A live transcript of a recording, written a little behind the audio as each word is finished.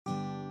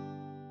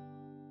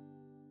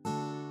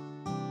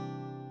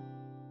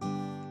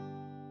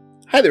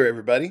Hi there,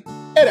 everybody.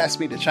 Ed asked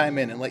me to chime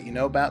in and let you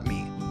know about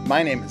me.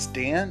 My name is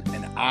Dan,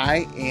 and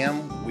I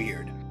am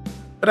weird.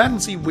 But I don't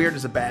see weird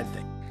as a bad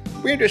thing.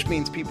 Weird just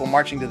means people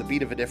marching to the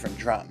beat of a different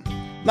drum,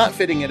 not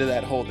fitting into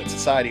that hole that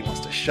society wants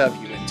to shove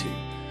you into.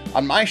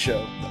 On my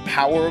show, The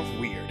Power of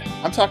Weird,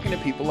 I'm talking to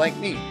people like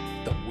me.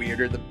 The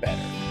weirder, the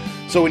better.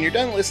 So when you're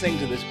done listening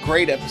to this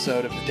great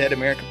episode of the Dead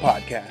America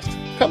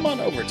podcast, come on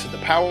over to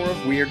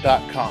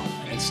thepowerofweird.com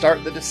and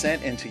start the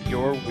descent into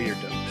your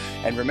weirdom.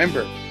 And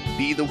remember,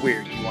 be the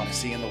weird you want to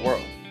see in the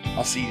world.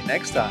 I'll see you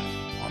next time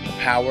on The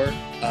Power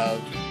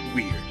of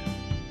Weird.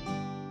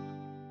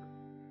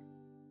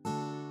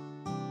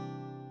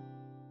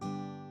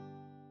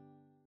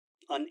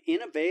 An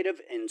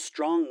innovative and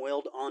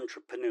strong-willed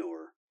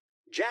entrepreneur,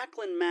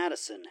 Jacqueline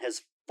Madison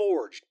has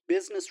forged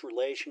business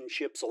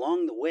relationships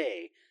along the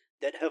way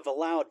that have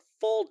allowed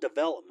full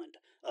development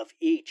of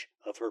each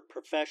of her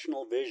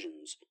professional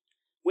visions.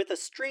 With a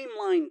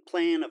streamlined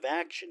plan of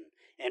action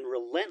and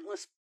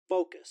relentless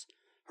focus,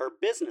 her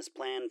business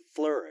plan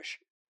flourish.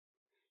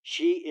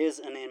 She is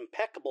an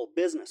impeccable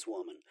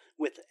businesswoman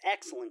with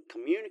excellent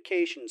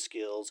communication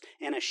skills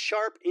and a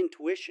sharp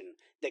intuition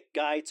that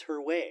guides her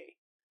way.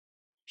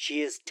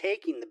 She is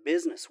taking the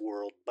business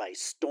world by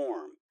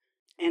storm,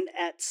 and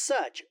at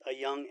such a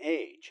young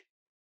age.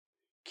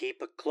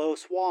 Keep a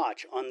close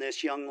watch on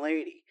this young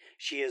lady.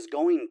 She is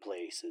going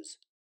places.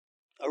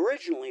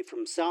 Originally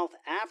from South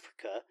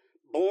Africa,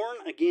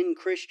 born-again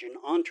Christian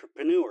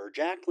entrepreneur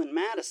Jacqueline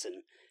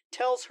Madison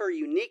tells her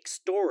unique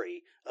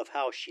story of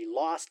how she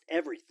lost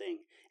everything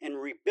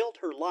and rebuilt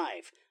her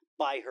life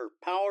by her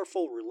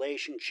powerful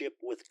relationship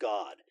with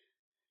God.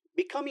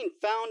 Becoming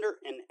founder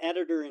and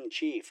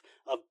editor-in-chief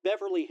of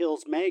Beverly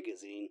Hills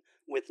Magazine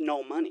with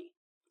no money.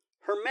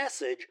 Her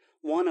message,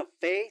 one of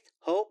faith,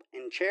 hope,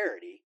 and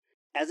charity.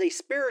 As a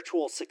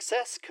spiritual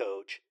success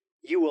coach,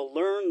 you will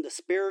learn the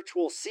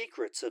spiritual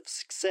secrets of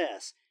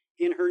success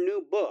in her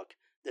new book,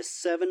 The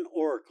 7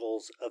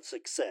 Oracles of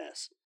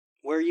Success,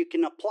 where you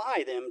can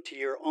apply them to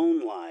your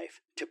own life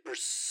to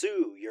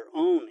pursue your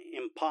own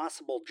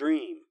impossible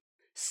dream.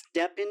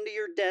 Step into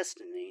your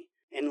destiny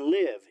and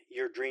live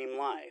your dream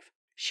life.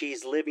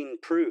 She's living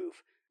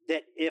proof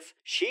that if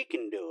she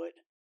can do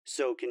it,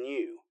 so can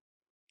you.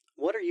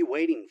 What are you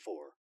waiting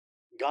for?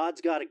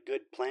 God's got a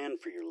good plan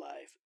for your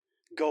life.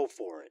 Go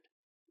for it.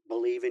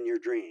 Believe in your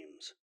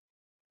dreams.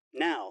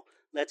 Now,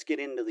 let's get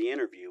into the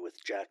interview with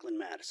Jacqueline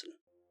Madison.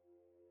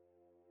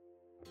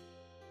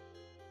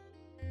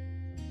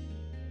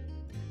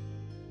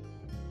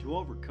 To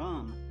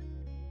overcome,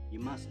 you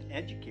must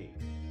educate.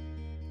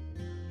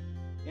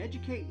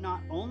 Educate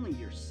not only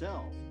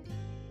yourself,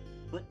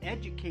 but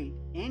educate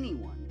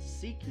anyone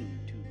seeking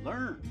to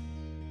learn.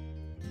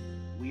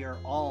 We are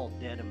all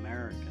Dead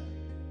America.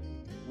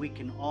 We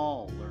can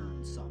all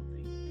learn something.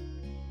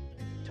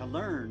 To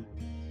learn,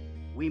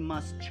 we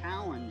must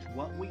challenge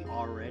what we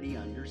already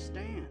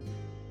understand.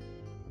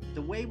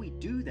 The way we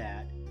do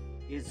that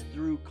is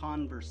through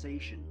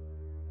conversation.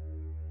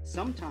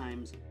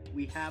 Sometimes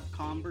we have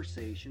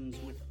conversations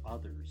with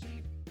others.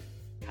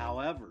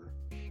 However,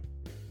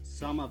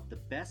 some of the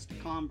best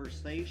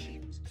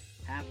conversations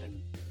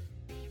happen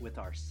with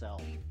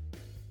ourselves.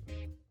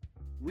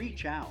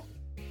 Reach out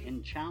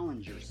and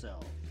challenge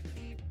yourself.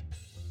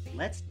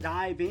 Let's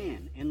dive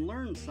in and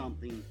learn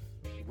something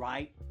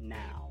right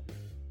now.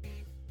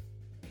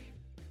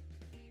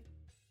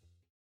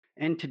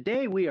 And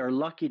today we are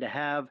lucky to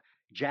have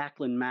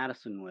Jacqueline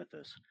Madison with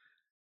us.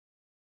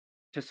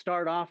 To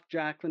start off,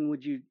 Jacqueline,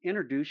 would you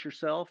introduce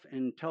yourself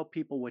and tell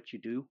people what you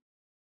do?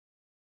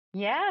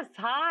 Yes.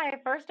 Hi.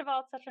 First of all,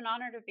 it's such an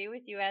honor to be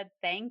with you, Ed.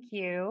 Thank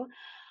you.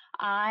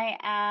 I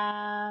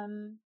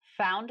am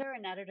founder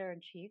and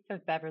editor-in-chief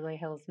of Beverly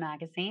Hills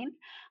Magazine.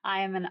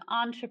 I am an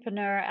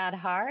entrepreneur at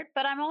heart,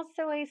 but I'm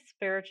also a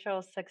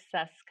spiritual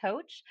success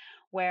coach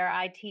where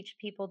I teach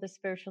people the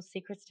spiritual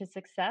secrets to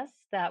success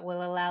that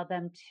will allow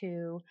them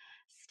to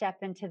step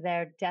into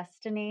their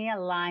destiny,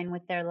 align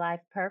with their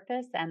life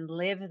purpose, and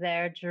live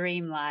their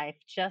dream life,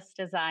 just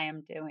as I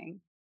am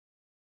doing.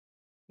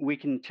 We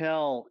can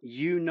tell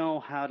you know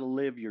how to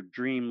live your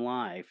dream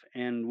life,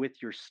 and with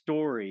your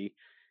story,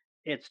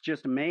 it's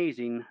just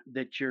amazing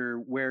that you're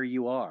where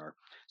you are.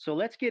 So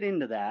let's get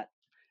into that.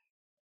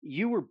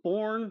 You were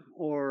born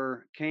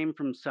or came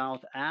from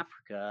South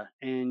Africa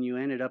and you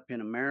ended up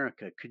in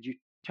America. Could you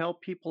tell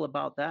people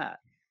about that?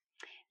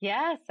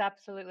 Yes,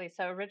 absolutely.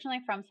 So originally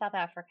from South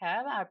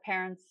Africa,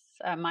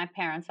 my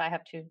parents, I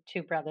have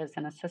two brothers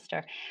and a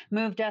sister,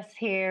 moved us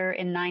here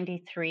in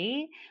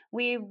 '93.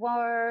 We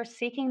were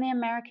seeking the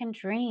American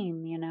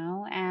dream,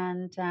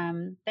 and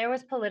there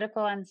was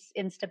political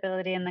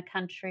instability in the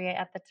country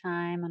at the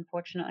time,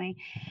 unfortunately.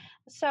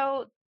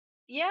 So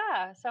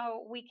yeah,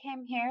 so we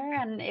came here,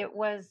 and it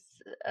was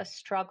a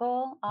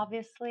struggle.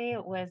 Obviously,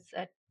 it was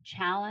a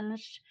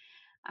challenge.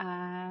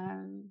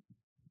 Um,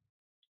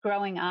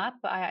 Growing up,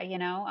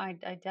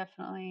 I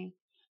definitely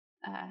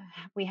uh,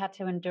 we had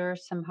to endure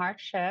some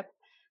hardship,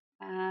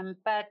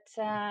 but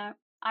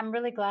I'm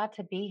really glad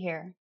to be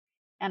here.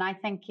 And I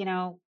think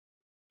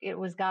it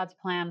was God's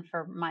plan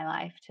for my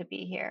life to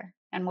be here.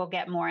 And we'll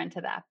get more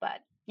into that.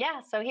 But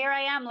yeah, so here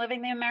I am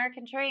living the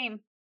American dream.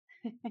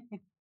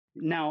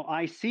 Now,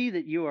 I see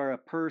that you are a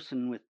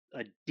person with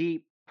a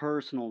deep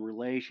personal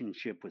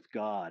relationship with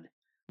God.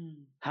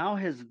 Mm. How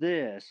has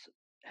this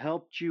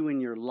helped you in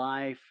your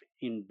life,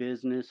 in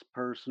business,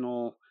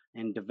 personal,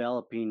 and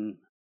developing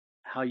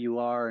how you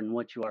are and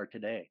what you are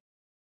today?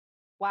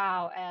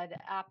 Wow, Ed,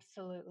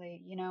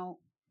 absolutely.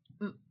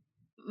 M-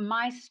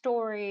 my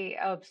story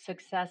of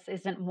success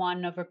isn't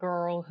one of a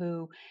girl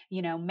who,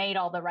 made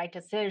all the right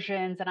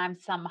decisions and I'm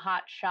some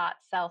hot shot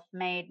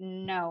self-made.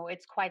 No,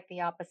 it's quite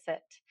the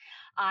opposite.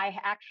 I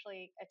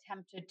actually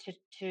attempted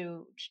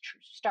to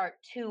start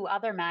two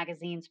other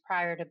magazines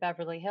prior to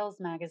Beverly Hills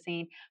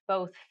Magazine.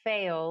 Both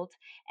failed,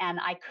 and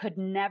I could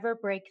never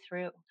break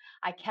through.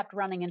 I kept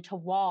running into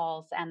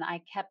walls and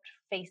I kept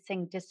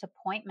facing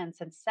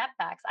disappointments and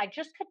setbacks. I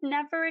just could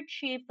never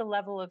achieve the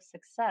level of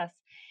success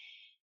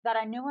that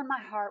I knew in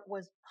my heart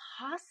was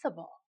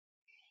possible.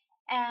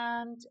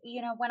 And,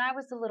 when I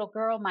was a little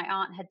girl, my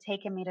aunt had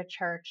taken me to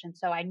church. And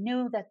so I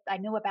knew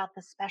about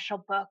the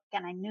special book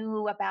and I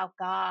knew about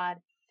God.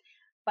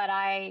 But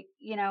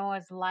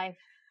as life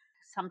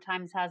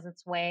sometimes has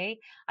its way,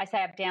 I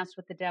say I've danced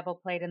with the devil,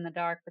 played in the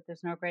dark, but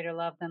there's no greater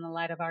love than the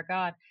light of our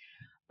God.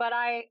 But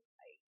I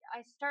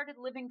started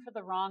living for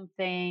the wrong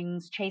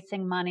things,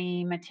 chasing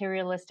money,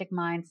 materialistic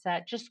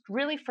mindset, just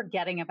really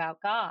forgetting about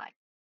God.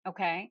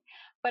 Okay.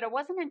 But it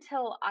wasn't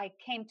until I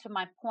came to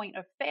my point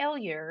of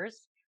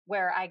failures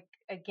where I,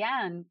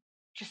 again,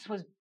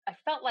 I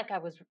felt like I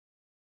was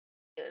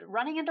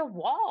running into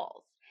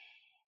walls,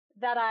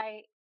 that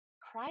I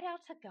cried out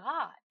to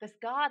God, this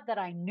God that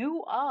I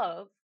knew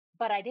of,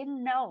 but I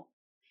didn't know,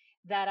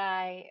 that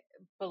I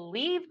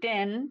believed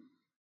in,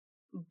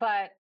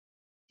 but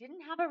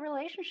didn't have a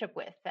relationship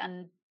with.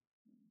 And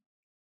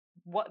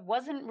what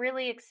wasn't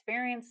really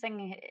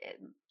experiencing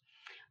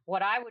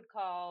what I would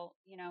call,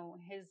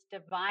 his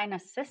divine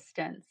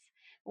assistance.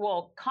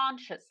 Well,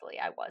 consciously,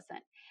 I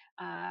wasn't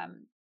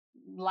um,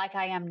 like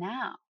I am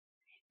now.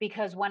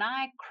 Because when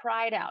I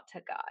cried out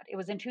to God, it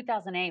was in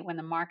 2008 when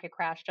the market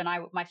crashed, and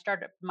I'm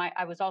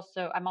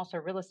also a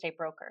real estate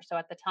broker. So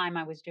at the time,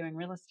 I was doing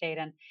real estate,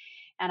 and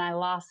I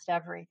lost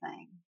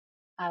everything.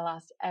 I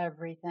lost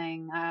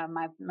everything.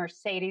 My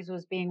Mercedes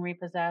was being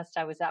repossessed.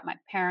 I was at my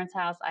parents'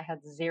 house. I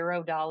had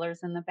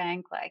 $0 in the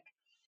bank, like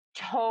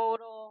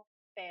total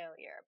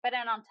failure. But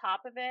then on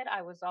top of it,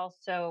 I was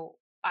also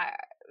uh,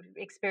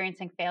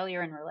 experiencing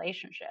failure in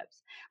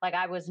relationships. Like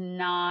I was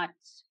not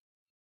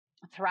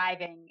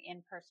thriving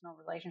in personal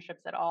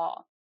relationships at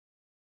all.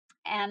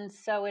 And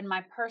so, in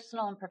my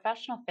personal and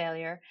professional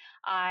failure,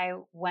 I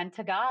went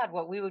to God,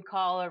 what we would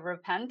call a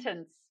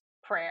repentance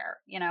prayer.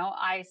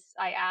 I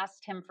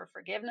asked him for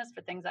forgiveness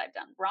for things I'd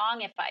done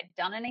wrong, if I'd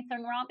done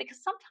anything wrong, because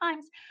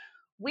sometimes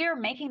we're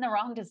making the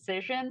wrong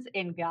decisions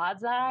in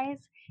God's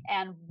eyes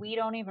and we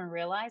don't even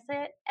realize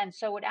it. And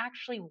so, it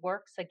actually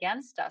works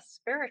against us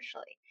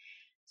spiritually.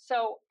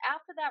 So,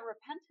 after that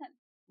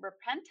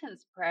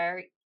repentance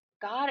prayer,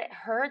 God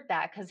heard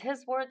that because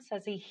his word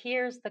says he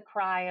hears the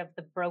cry of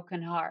the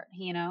broken heart.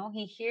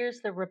 He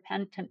hears the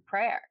repentant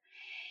prayer.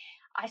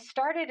 I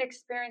started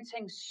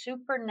experiencing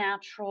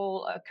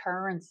supernatural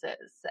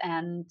occurrences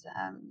and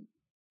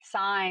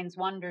signs,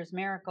 wonders,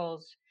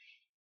 miracles.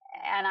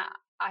 And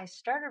I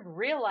started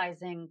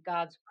realizing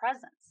God's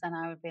presence. And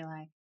I would be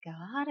like,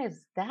 God,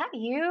 is that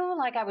you?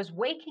 Like I was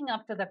waking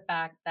up to the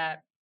fact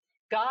that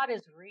God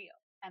is real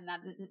and that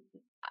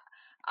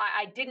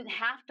I didn't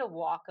have to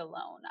walk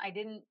alone.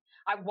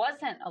 I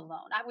wasn't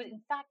alone.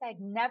 In fact,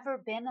 I'd never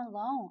been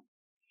alone.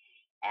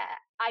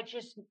 I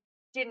just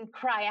didn't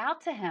cry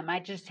out to him. I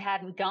just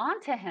hadn't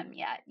gone to him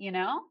yet.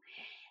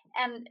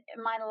 And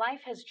my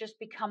life has just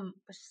become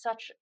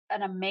such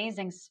an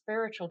amazing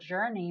spiritual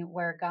journey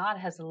where God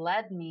has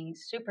led me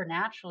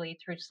supernaturally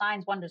through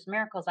signs, wonders,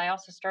 miracles. I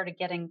also started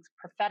getting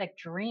prophetic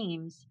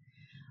dreams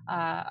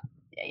uh,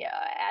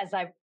 as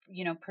I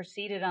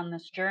proceeded on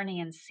this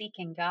journey and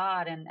seeking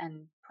God and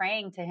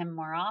praying to him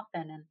more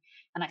often,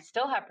 and I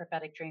still have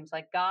prophetic dreams,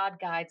 like God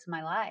guides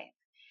my life.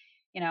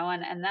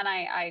 And then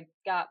I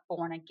got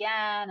born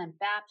again and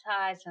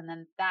baptized, and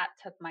then that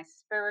took my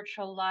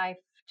spiritual life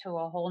to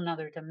a whole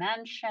nother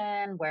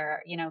dimension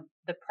where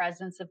the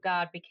presence of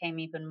God became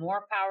even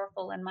more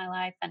powerful in my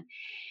life,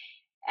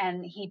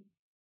 and he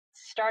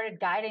started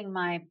guiding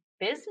my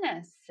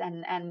business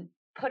and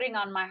putting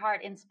on my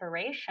heart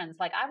inspirations.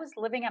 Like I was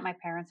living at my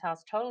parents'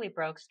 house, totally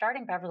broke.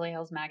 Starting Beverly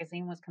Hills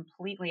Magazine was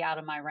completely out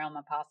of my realm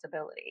of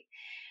possibility.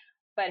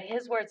 But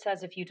his word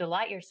says, if you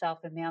delight yourself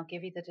in me, I'll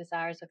give you the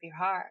desires of your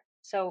heart.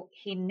 So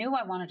he knew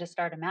I wanted to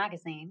start a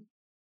magazine,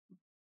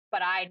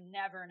 but I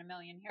never in a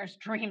million years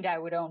dreamed I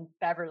would own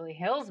Beverly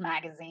Hills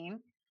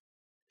Magazine.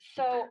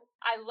 So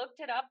I looked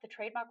it up. The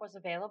trademark was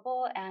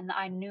available, and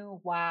I knew,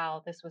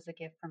 wow, this was a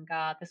gift from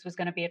God. This was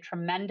going to be a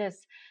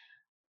tremendous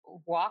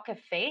walk of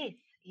faith.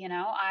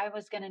 I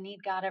was going to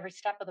need God every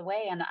step of the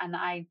way, and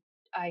I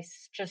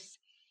just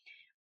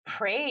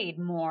prayed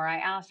more. I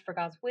asked for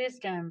God's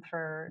wisdom,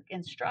 for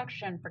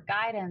instruction, for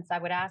guidance. I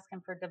would ask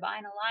Him for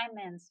divine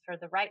alignments, for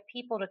the right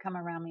people to come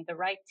around me, the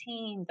right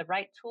team, the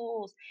right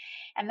tools.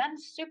 And then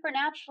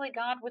supernaturally,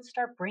 God would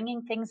start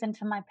bringing things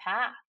into my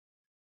path.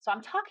 So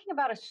I'm talking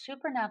about a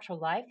supernatural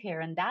life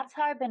here, and that's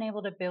how I've been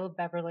able to build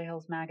Beverly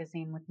Hills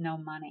Magazine with no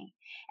money.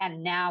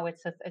 And now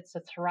it's a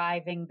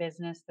thriving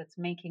business that's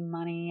making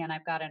money, and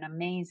I've got an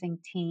amazing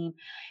team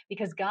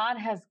because God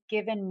has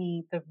given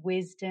me the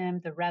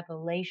wisdom, the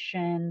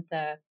revelation,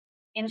 the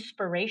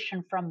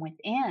inspiration from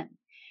within.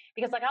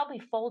 Because like I'll be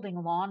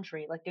folding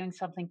laundry, like doing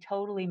something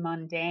totally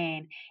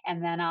mundane,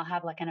 and then I'll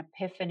have like an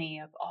epiphany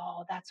of,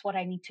 oh, that's what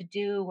I need to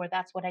do, or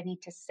that's what I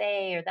need to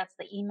say, or that's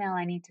the email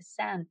I need to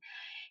send.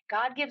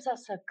 God gives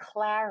us a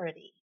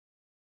clarity,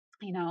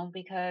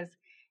 because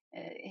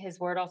his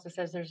word also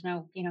says there's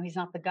no, he's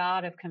not the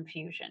God of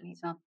confusion.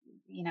 He's not,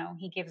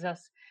 he gives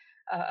us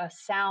a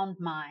sound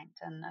mind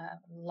and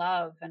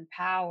love and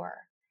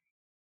power.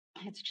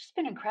 It's just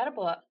been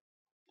incredible.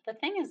 The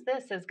thing is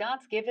this is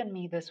God's given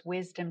me this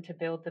wisdom to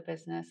build the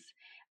business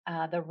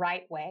the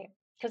right way,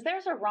 because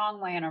there's a wrong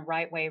way and a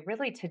right way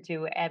really to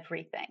do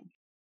everything.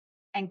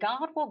 And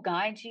God will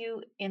guide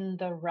you in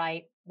the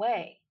right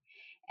way.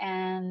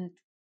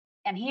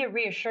 And he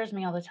reassures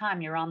me all the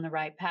time, you're on the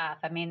right path.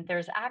 I mean,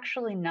 there's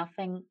actually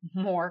nothing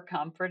more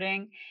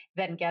comforting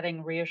than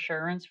getting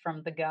reassurance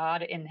from the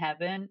God in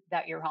heaven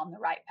that you're on the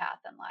right path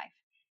in life.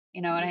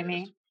 You know what I Yes.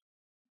 mean?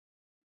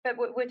 But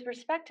with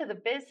respect to the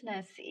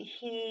business,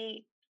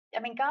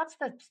 God's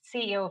the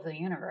CEO of the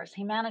universe.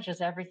 He manages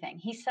everything.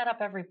 He set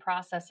up every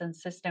process and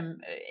system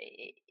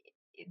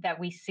that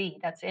we see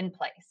that's in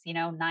place,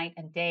 night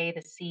and day,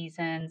 the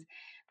seasons,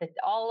 that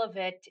all of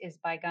it is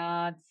by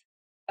God's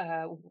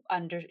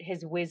under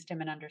his wisdom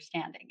and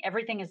understanding.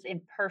 Everything is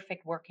in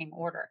perfect working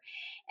order.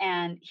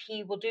 And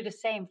he will do the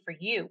same for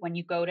you when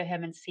you go to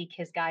him and seek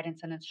his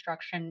guidance and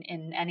instruction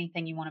in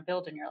anything you want to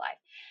build in your life.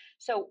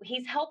 So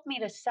he's helped me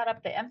to set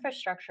up the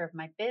infrastructure of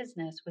my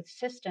business with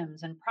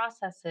systems and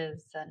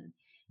processes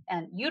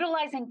and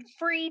utilizing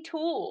free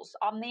tools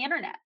on the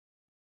internet.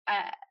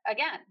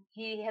 Again,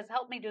 he has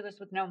helped me do this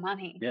with no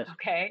money. Yes.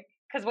 Okay.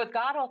 Because with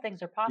God, all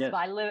things are possible.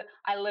 Yes.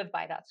 I live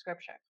by that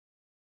scripture.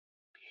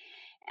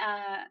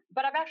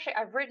 But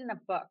I've written a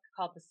book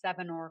called The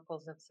Seven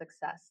Oracles of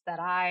Success that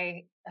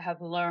I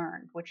have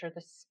learned, which are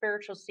the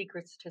spiritual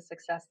secrets to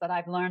success that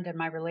I've learned in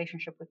my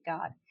relationship with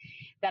God,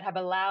 that have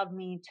allowed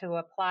me to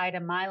apply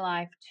to my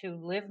life to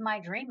live my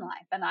dream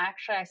life. And I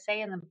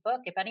say in the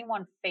book, if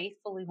anyone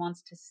faithfully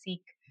wants to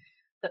seek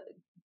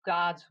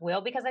God's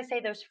will, because I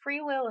say there's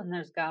free will and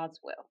there's God's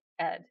will,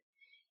 Ed,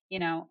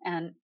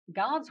 and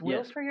God's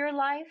will for your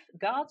life,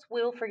 God's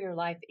will for your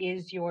life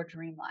is your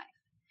dream life,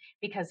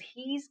 because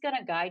he's going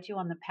to guide you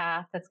on the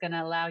path that's going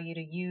to allow you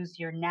to use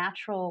your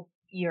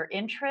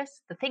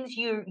interests, the things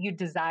you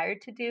desire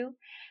to do,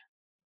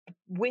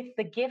 with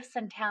the gifts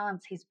and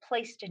talents he's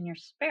placed in your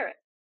spirit.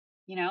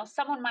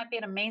 Someone might be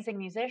an amazing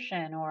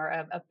musician or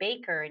a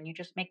baker, and you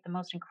just make the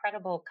most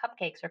incredible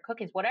cupcakes or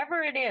cookies,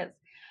 whatever it is.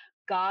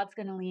 God's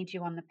going to lead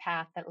you on the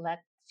path that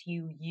lets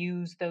you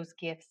use those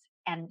gifts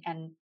and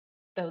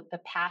the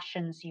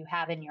passions you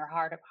have in your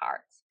heart of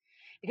hearts,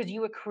 because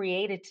you were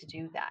created to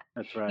do that.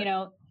 That's right.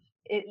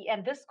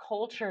 And this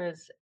culture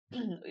is,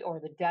 or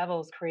the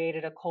devil's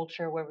created a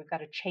culture where we've got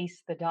to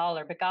chase the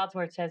dollar. But God's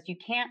word says you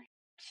can't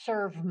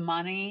serve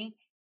money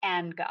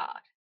and God.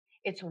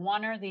 It's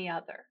one or the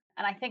other.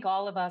 And I think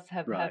all of us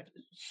have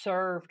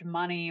served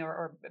money,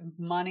 or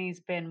money's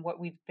been what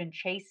we've been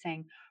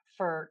chasing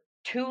for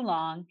too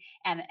long,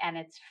 and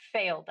it's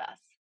failed us.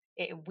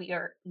 We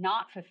are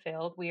not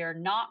fulfilled. We are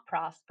not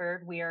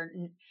prospered. We are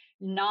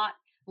not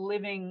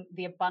living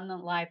the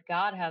abundant life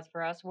God has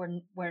for us.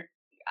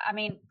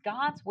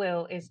 God's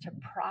will is to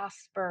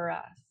prosper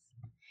us,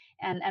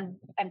 and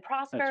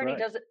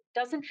prosperity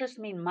doesn't just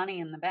mean money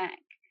in the bank.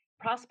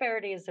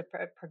 Prosperity is a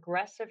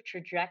progressive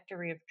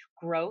trajectory of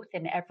growth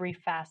in every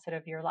facet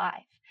of your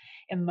life,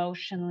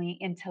 emotionally,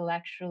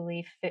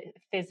 intellectually,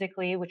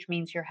 physically, which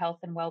means your health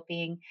and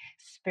well-being,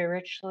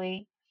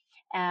 spiritually,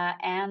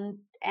 and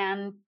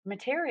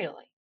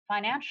materially,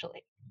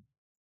 financially.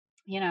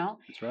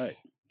 That's right.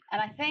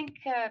 And I think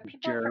people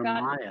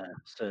Jeremiah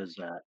says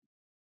that.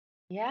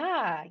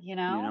 Yeah,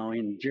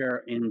 in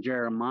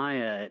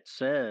Jeremiah it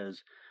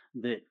says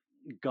that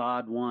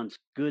God wants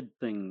good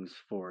things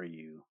for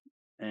you,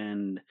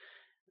 and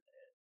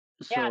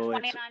so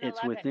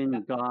it's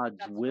within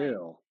God's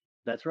will. Right.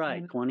 That's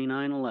right.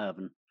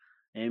 29:11.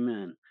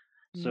 Amen.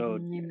 So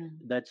Amen.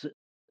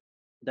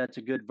 that's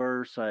a good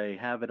verse. I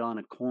have it on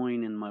a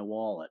coin in my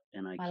wallet,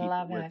 and I keep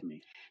it with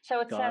me. So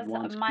it God says,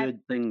 wants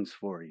good things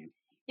for you.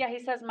 Yeah, he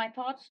says, my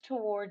thoughts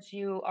towards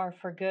you are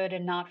for good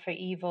and not for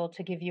evil,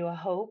 to give you a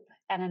hope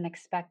and an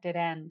expected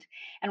end.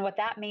 And what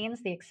that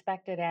means, the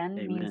expected end,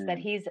 means that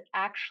he's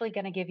actually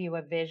going to give you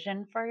a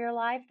vision for your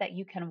life that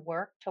you can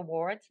work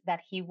towards, that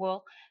he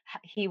will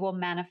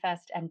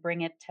manifest and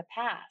bring it to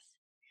pass.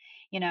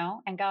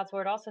 And God's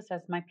word also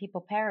says, my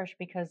people perish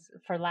because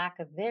for lack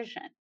of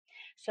vision.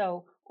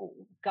 So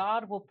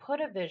God will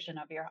put a vision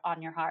of your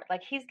on your heart.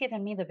 Like he's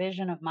given me the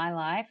vision of my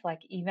life,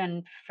 like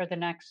even for the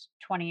next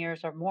 20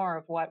 years or more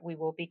of what we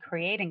will be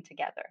creating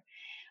together.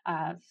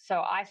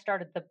 So I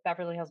started the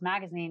Beverly Hills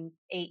Magazine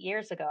 8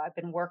 years ago. I've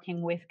been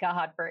working with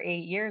God for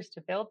 8 years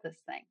to build this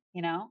thing,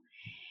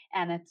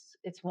 and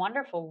it's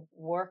wonderful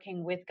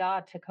working with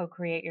God to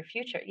co-create your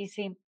future. You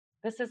see,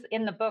 this is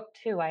in the book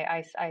too.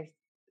 I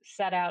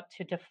set out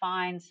to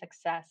define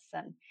success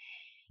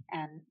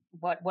and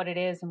what it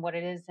is and what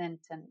it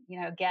isn't. And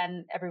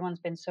again, everyone's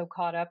been so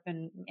caught up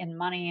in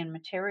money and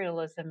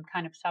materialism,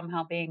 kind of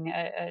somehow being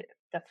a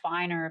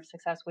definer of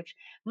success, which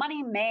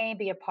money may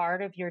be a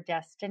part of your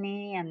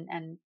destiny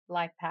and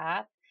life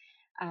path.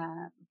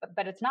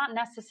 But it's not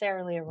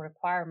necessarily a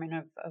requirement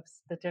of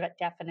the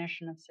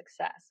definition of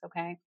success.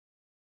 Okay.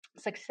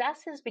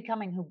 Success is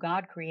becoming who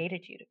God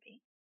created you to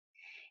be.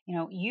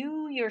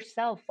 You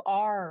yourself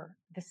are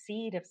the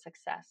seed of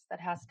success that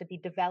has to be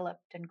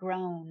developed and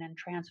grown and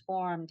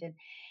transformed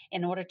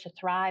in order to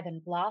thrive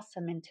and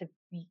blossom into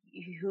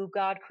who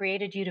God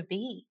created you to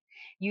be,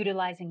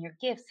 utilizing your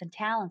gifts and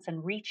talents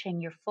and reaching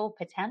your full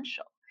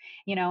potential.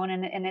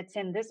 And it's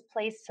in this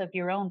place of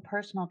your own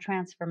personal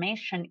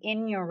transformation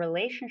in your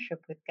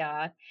relationship with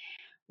God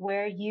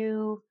where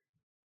you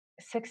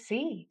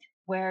succeed,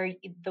 where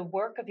the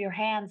work of your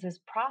hands is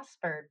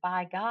prospered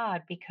by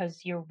God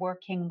because you're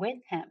working with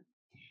Him,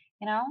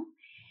 you know?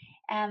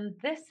 And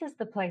this is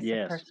the place of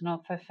Yes.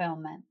 personal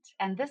fulfillment.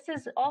 And this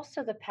is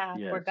also the path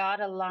where Yes. God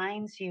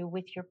aligns you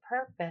with your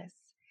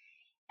purpose.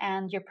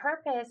 And your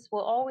purpose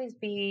will always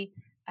be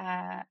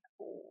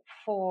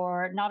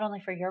for not only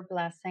for your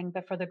blessing,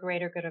 but for the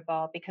greater good of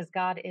all, because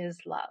God is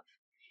love.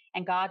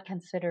 And God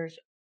considers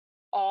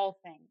all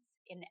things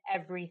in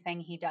everything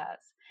He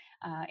does,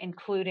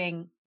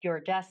 including your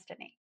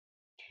destiny.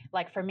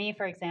 Like for me,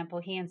 for example,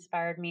 he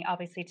inspired me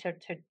obviously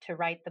to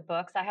write the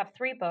books. I have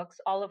 3 books,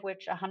 all of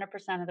which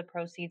 100% of the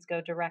proceeds go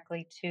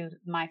directly to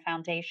my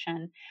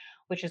foundation,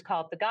 which is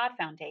called the God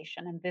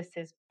Foundation. And this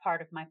is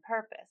part of my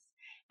purpose.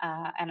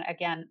 And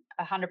again,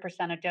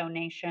 100% of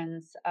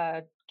donations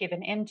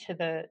given into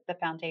the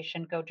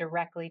foundation go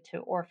directly to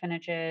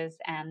orphanages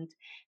and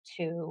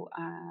to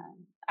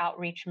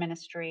outreach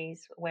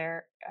ministries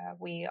where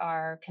we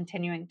are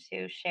continuing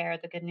to share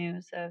the good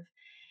news of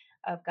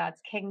God's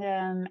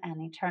kingdom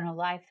and eternal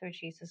life through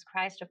Jesus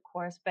Christ, of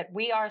course. But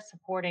we are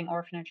supporting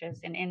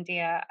orphanages in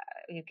India,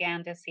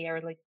 Uganda,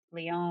 Sierra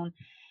Leone,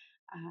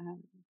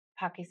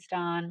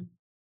 Pakistan,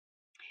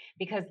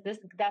 because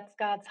that's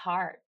God's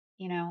heart.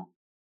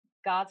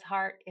 God's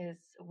heart is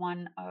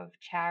one of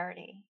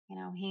charity.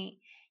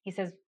 He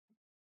says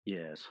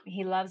Yes.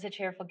 He loves a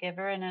cheerful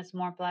giver and is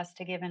more blessed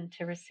to give and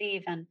to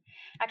receive. And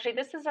actually,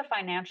 this is a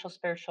financial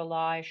spiritual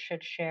law I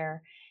should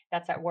share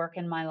that's at work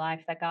in my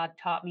life that God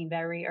taught me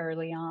very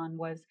early on.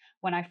 Was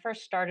when I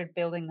first started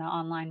building the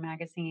online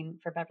magazine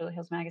for Beverly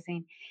Hills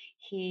Magazine,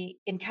 He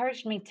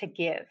encouraged me to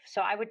give.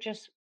 So I would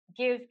just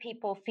give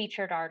people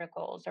featured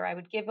articles, or I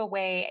would give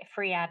away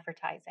free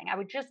advertising. I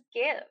would just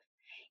give.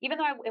 Even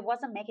though it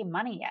wasn't making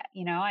money yet,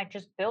 I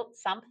just built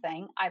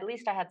something. At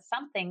least I had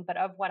something, but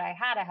of what I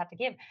had to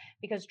give,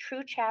 because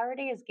true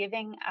charity is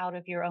giving out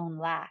of your own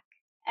lack.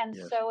 And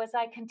Yes. so as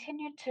I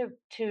continued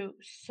to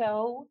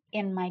sow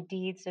in my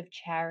deeds of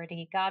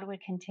charity, God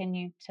would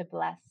continue to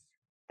bless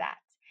that.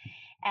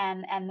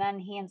 And then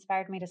He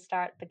inspired me to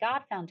start the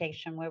God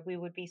Foundation, where we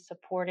would be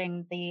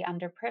supporting the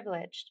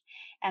underprivileged.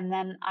 And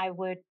then I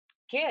would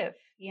give,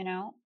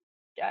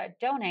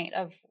 donate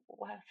of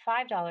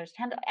 $5,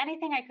 $10,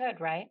 anything I could,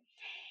 right?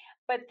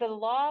 But the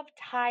law of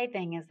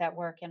tithing is at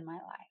work in my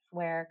life,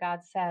 where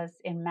God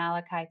says in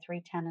Malachi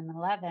 3:10 and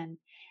 11,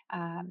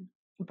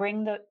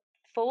 bring the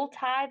full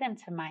tithe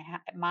into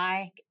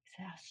my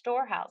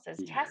storehouses.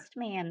 Yeah. Test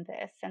me in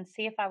this and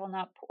see if I will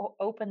not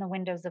open the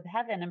windows of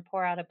heaven and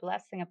pour out a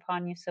blessing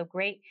upon you so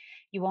great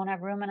you won't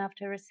have room enough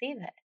to receive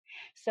it.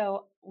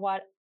 So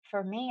what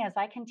for me, as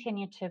I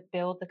continue to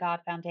build the God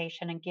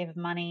Foundation and give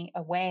money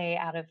away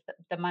out of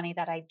the money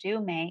that I do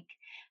make,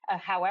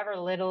 however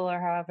little or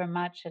however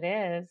much it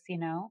is,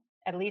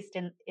 at least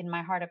in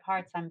my heart of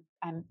hearts,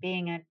 I'm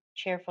being a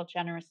cheerful,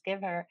 generous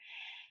giver.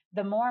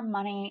 The more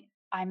money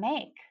I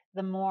make,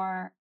 the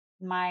more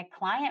my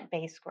client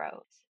base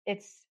grows.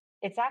 It's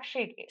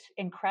actually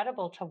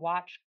incredible to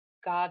watch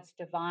God's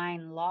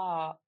divine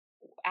law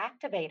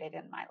activated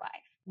in my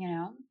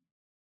life.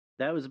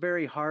 That was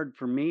very hard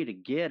for me to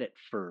get at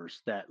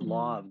first, that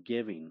law Mm, of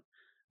giving.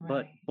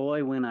 But right.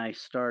 boy, when I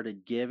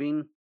started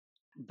giving,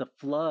 the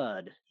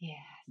flood Yes.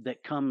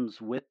 that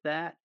comes with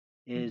that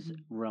is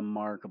Mhm.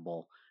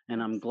 remarkable.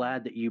 And I'm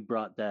glad that you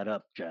brought that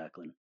up,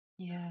 Jacqueline.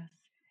 Yes.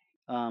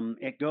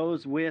 It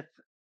goes with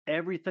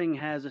everything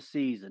has a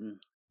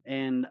season.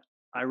 And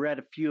I read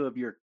a few of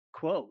your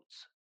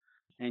quotes,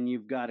 and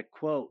you've got a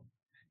quote,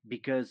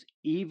 because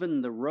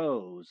even the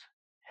rose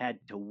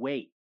had to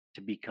wait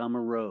to become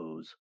a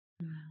rose.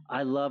 Mm.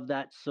 I love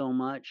that so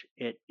much.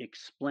 It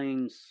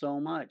explains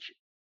so much.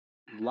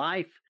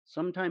 Life,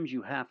 sometimes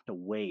you have to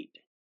wait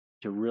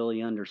to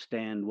really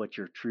understand what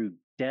your true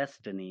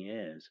destiny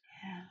is.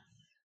 Yes.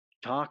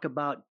 talk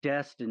about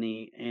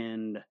destiny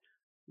and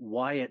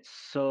why it's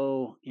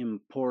so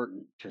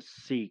important to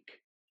seek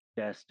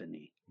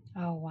destiny.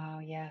 Oh, wow.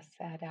 Yes,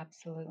 Ed,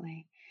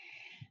 absolutely.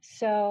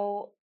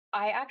 So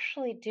I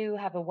actually do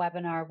have a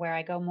webinar where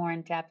I go more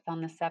in depth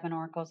on the seven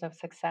oracles of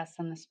success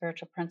and the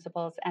spiritual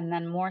principles. And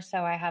then more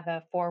so, I have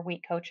a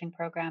 4-week coaching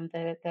program,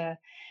 the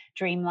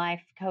Dream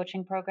Life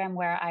coaching program,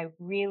 where I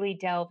really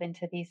delve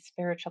into these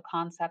spiritual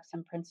concepts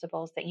and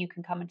principles that you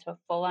can come into a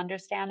full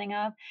understanding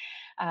of.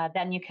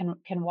 Then you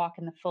can walk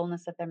in the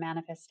fullness of their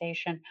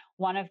manifestation.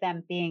 One of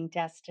them being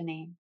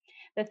destiny.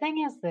 The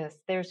thing is this,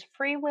 there's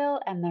free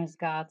will and there's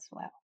God's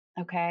will.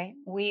 Okay.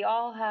 We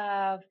all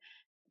have,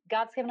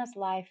 God's given us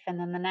life, and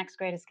then the next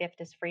greatest gift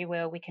is free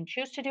will. We can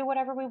choose to do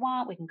whatever we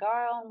want. We can go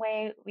our own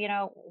way,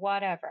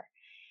 whatever.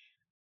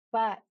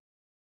 But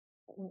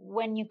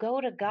when you go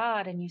to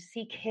God and you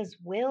seek his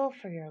will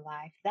for your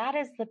life, that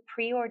is the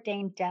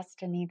preordained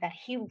destiny that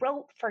he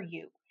wrote for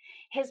you.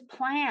 His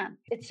plan,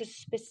 it's a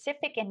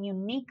specific and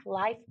unique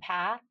life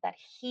path that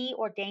he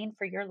ordained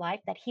for your life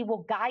that he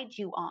will guide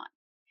you on,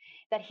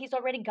 that he's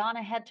already gone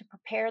ahead to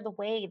prepare the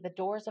way, the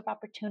doors of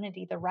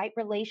opportunity, the right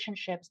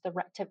relationships,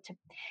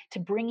 to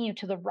bring you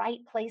to the right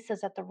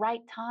places at the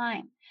right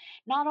time,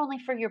 not only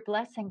for your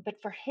blessing,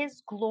 but for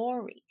his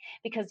glory.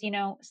 Because,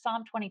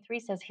 Psalm 23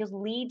 says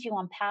he'll lead you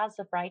on paths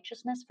of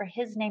righteousness for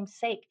his name's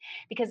sake.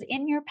 Because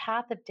in your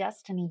path of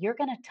destiny, you're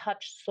going to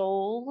touch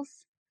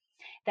souls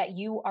that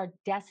you are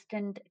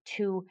destined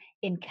to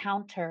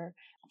encounter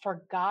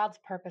for God's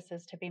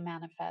purposes to be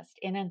manifest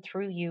in and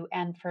through you,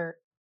 and for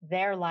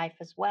their life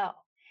as well.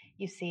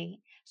 You see,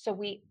 so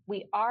we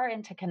are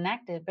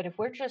interconnected, but if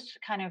we're just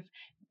kind of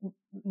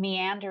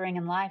meandering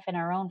in life in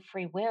our own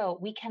free will,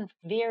 we can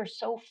veer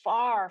so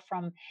far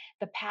from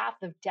the path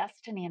of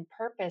destiny and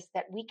purpose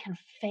that we can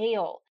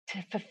fail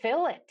to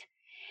fulfill it.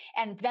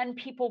 And then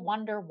people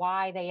wonder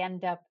why they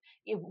end up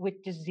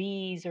with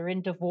disease or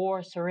in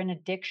divorce or in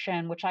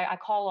addiction, which I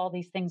call all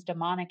these things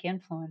demonic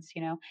influence.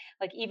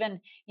 Like even,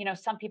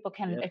 some people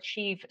can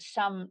achieve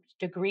some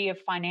degree of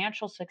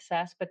financial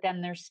success, but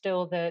then there's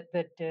still the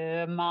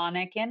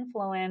demonic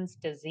influence,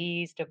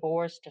 disease,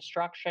 divorce,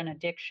 destruction,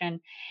 addiction,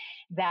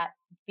 that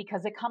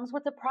because it comes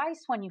with a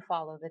price when you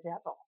follow the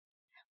devil.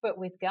 But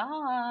with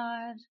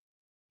God,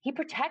 he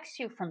protects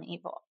you from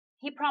evil.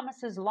 He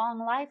promises long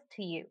life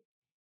to you.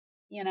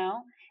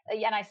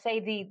 And I say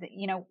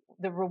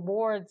the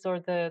rewards or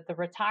the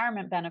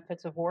retirement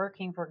benefits of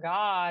working for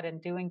God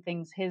and doing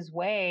things his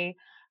way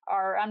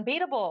are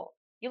unbeatable.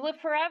 You live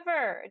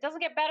forever. It doesn't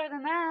get better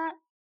than that.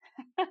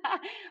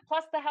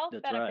 Plus the health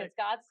benefits. Right.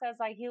 God says,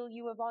 I heal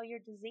you of all your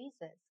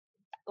diseases.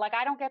 Like,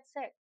 I don't get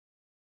sick.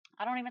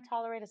 I don't even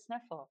tolerate a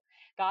sniffle.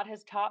 God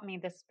has taught me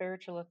the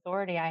spiritual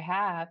authority I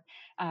have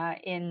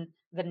in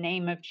the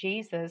name of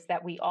Jesus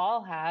that we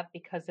all have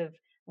because of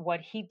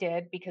what he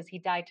did, because he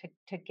died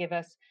to give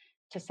us,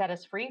 to set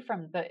us free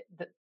from the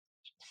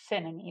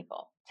sin and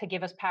evil, to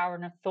give us power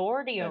and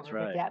authority over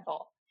the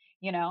devil,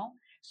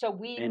 So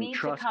we need to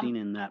come trusting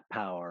in that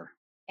power.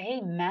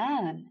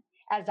 Amen.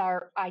 As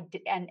our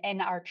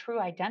and our true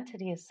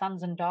identity as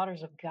sons and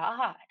daughters of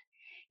God.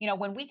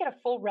 When we get a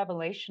full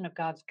revelation of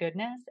God's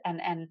goodness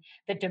and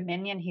the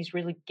dominion he's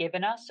really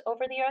given us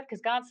over the earth,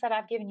 because God said,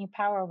 I've given you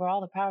power over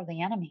all the power of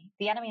the enemy.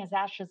 The enemy is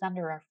ashes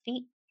under our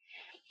feet.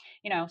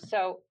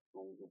 So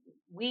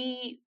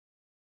we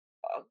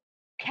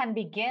can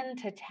begin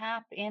to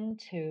tap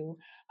into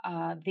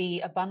the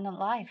abundant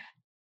life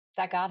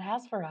that God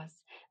has for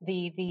us,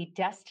 the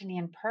destiny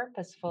and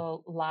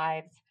purposeful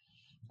lives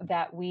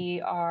that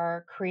we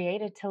are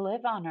created to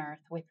live on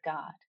earth with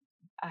God,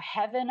 a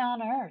heaven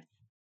on earth.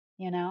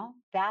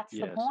 That's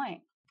the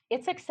point.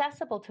 It's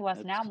accessible to us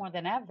now more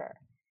than ever.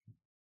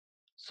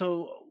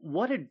 So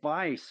what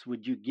advice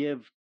would you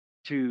give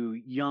to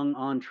young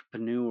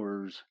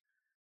entrepreneurs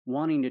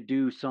wanting to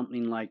do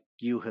something like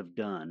you have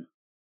done?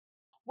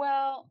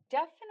 Well,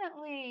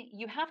 definitely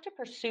you have to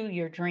pursue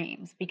your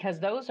dreams because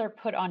those are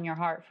put on your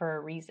heart for a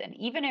reason.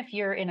 Even if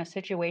you're in a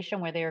situation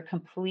where they are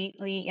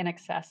completely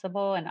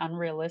inaccessible and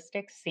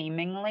unrealistic,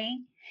 seemingly,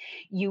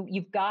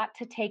 you've got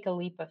to take a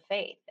leap of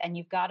faith and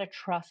you've got to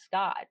trust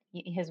God.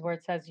 His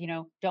word says,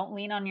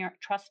 don't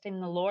trust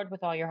in the Lord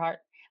with all your heart,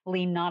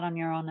 lean not on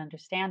your own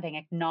understanding,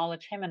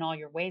 acknowledge him in all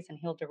your ways and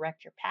he'll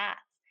direct your path.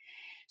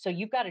 So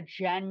you've got to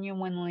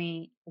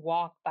genuinely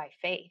walk by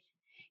faith.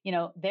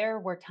 There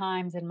were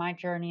times in my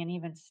journey and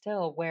even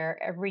still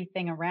where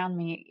everything around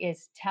me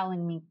is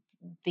telling me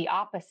the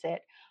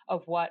opposite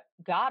of what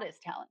God is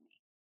telling me.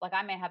 Like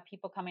I may have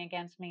people coming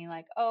against me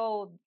like,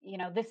 oh,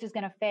 this is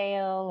going to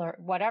fail or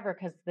whatever,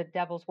 because the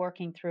devil's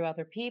working through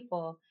other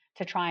people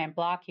to try and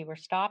block you or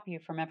stop you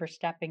from ever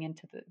stepping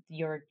into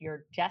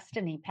your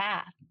destiny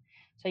path.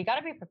 So you got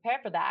to be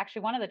prepared for that.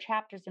 Actually, one of the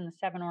chapters in the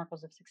 7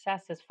 Oracles of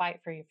Success is fight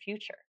for your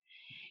future.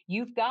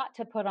 You've got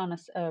to put on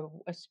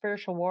a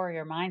spiritual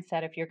warrior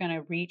mindset if you're going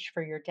to reach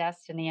for your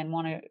destiny and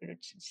want to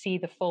see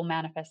the full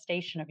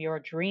manifestation of your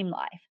dream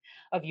life,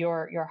 of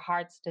your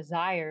heart's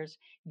desires,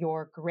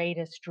 your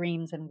greatest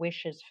dreams and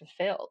wishes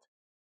fulfilled,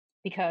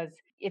 because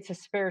it's a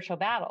spiritual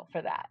battle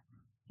for that.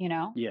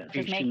 Yeah,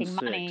 just Ephesians making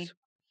 6. money.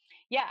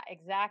 Yeah,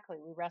 exactly.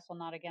 We wrestle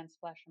not against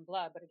flesh and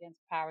blood, but against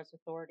powers,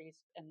 authorities,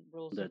 and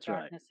rules of That's right.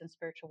 darkness and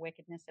spiritual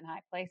wickedness in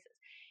high places.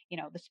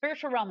 The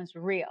spiritual realm is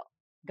real.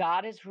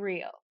 God is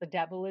real. The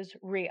devil is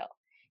real.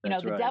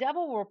 That's The right.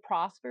 devil will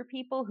prosper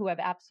people who have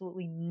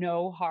absolutely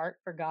no heart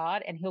for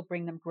God, and he'll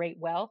bring them great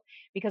wealth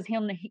because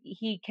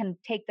he can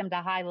take them to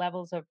high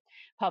levels of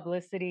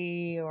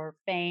publicity or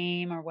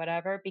fame or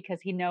whatever because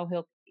he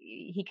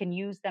can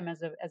use them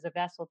as a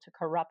vessel to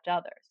corrupt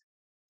others.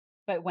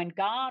 But when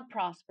God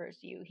prospers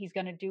you, he's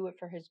going to do it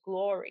for his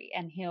glory,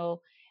 and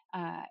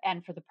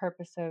and for the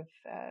purpose of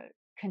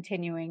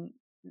continuing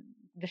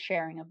the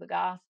sharing of the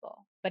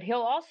gospel. But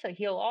he'll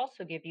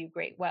also give you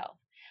great wealth,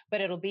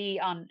 but it'll be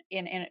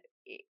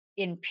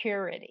in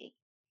purity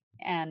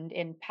and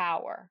in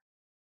power,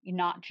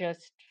 not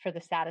just for the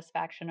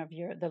satisfaction of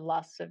the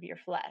lusts of your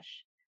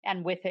flesh.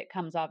 And with it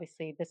comes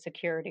obviously the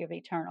security of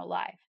eternal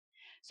life.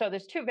 So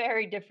there's two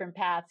very different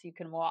paths you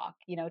can walk,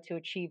 to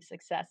achieve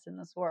success in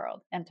this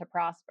world and to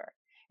prosper.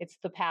 It's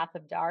the path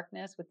of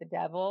darkness with the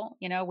devil,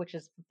 which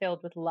is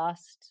filled with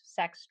lust,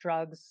 sex,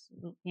 drugs,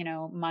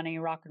 money,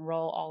 rock and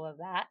roll, all of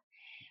that.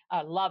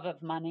 Love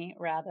of money,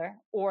 rather.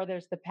 Or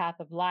there's the path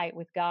of light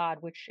with God,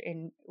 which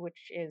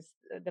is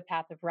the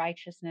path of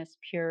righteousness,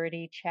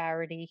 purity,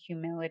 charity,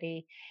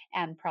 humility,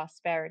 and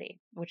prosperity,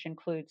 which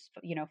includes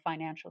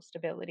financial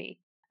stability.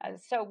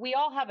 So we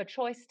all have a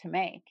choice to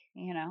make.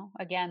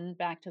 Again,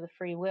 back to the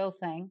free will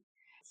thing.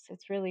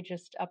 It's really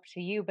just up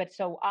to you. But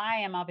so I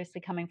am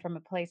obviously coming from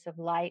a place of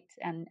light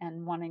and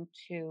wanting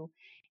to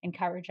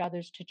encourage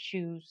others to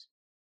choose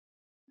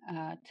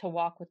to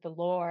walk with the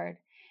Lord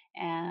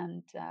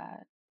and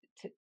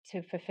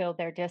to fulfill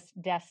their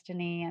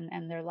destiny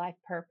and their life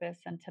purpose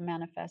and to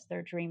manifest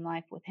their dream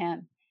life with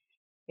Him,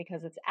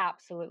 because it's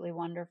absolutely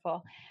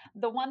wonderful.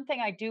 The one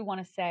thing I do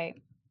want to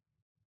say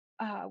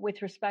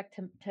with respect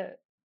to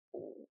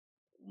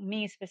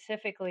me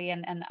specifically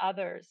and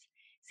others.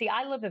 See,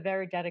 I live a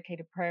very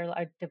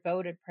a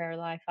devoted prayer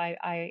life.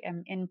 I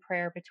am in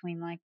prayer between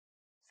like,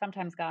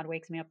 sometimes God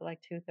wakes me up at like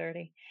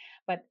 2:30,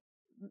 but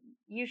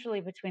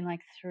usually between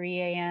like 3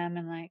 a.m.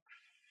 and like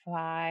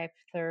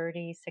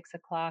 5:30, 6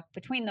 o'clock.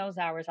 Between those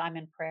hours, I'm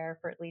in prayer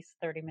for at least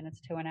 30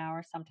 minutes to an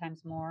hour,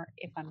 sometimes more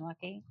if I'm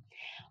lucky.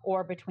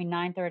 Or between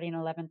 9:30 and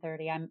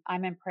 11:30,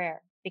 I'm in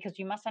prayer, because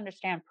you must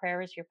understand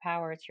prayer is your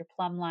power. It's your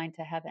plumb line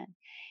to heaven.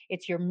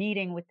 It's your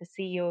meeting with the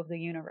CEO of the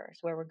universe,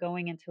 where we're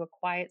going into a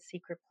quiet,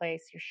 secret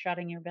place. You're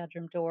shutting your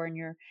bedroom door and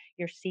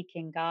you're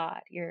seeking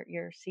God.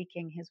 You're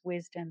seeking His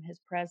wisdom, His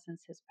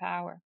presence, His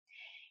power.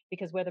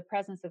 Because where the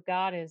presence of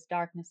God is,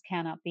 darkness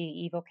cannot be,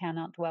 evil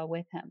cannot dwell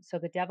with Him. So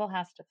the devil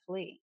has to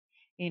flee.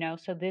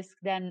 So this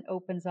then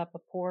opens up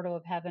a portal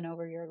of heaven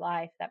over your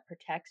life that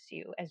protects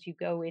you as you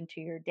go into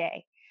your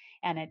day.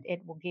 And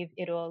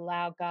it'll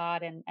allow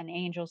God and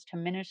angels to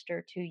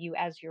minister to you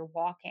as you're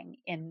walking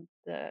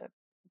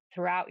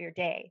throughout your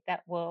day.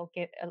 That will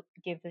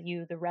give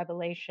you the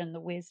revelation, the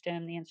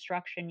wisdom, the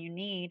instruction you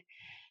need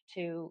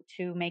to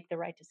make the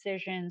right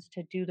decisions,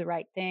 to do the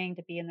right thing,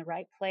 to be in the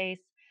right place,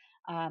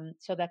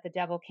 so that the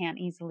devil can't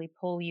easily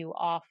pull you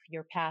off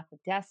your path of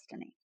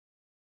destiny.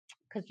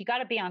 Because you got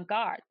to be on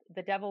guard.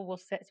 The devil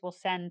will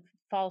send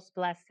false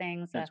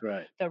blessings, That's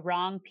right. the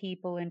wrong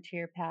people into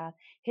your path.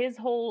 His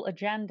whole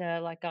agenda,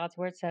 like God's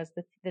word says,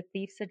 the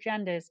thief's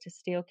agenda is to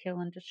steal, kill,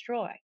 and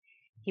destroy.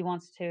 He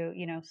wants to,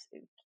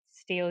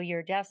 steal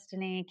your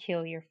destiny,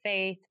 kill your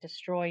faith,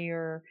 destroy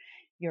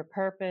your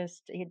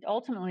purpose.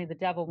 Ultimately, the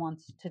devil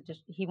wants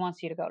he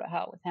wants you to go to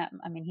hell with him.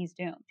 I mean, he's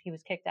doomed. He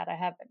was kicked out of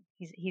heaven.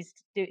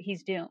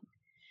 He's doomed.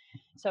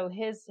 So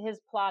his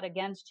plot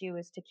against you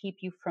is to keep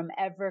you from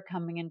ever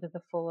coming into the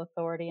full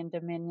authority and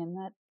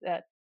dominion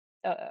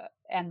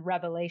and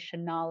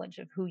revelation knowledge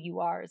of who you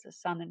are as a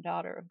son and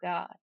daughter of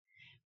God,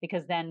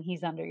 because then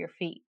He's under your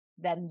feet.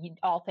 Then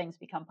all things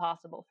become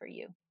possible for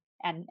you,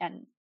 and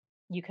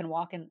you can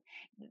walk in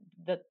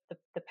the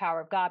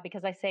power of God.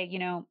 Because I say,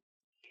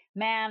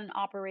 man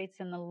operates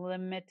in the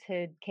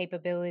limited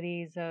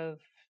capabilities of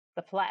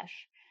the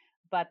flesh,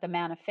 but the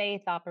man of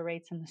faith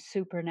operates in the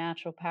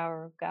supernatural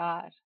power of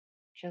God.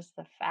 Just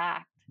the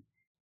fact.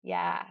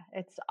 Yeah,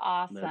 it's That's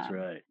awesome.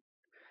 right.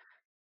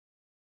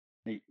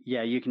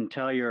 Yeah, you can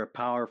tell you're a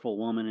powerful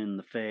woman in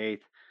the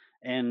faith,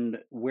 and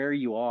where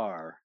you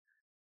are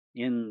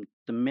in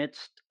the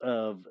midst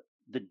of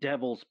the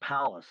devil's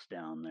palace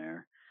down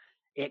there.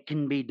 It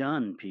can be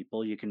done,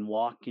 people. You can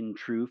walk in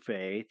true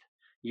faith.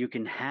 You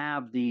can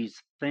have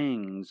these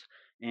things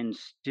and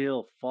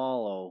still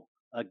follow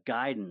a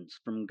guidance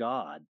from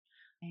God.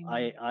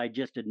 I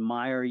just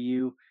admire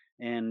you,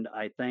 and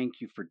I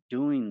thank you for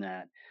doing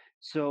that.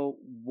 So,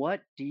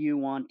 what do you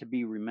want to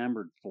be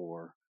remembered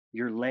for?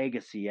 Your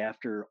legacy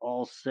after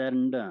all's said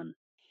and done?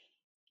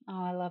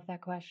 Oh, I love that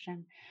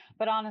question.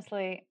 But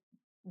honestly,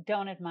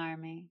 don't admire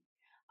me.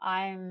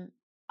 I'm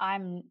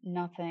I'm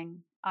nothing.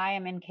 I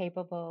am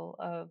incapable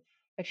of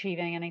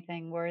achieving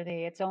anything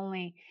worthy. It's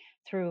only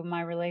through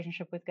my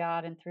relationship with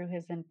God and through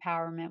His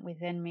empowerment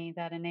within me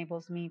that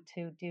enables me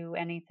to do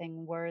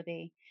anything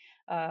worthy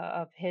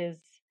of His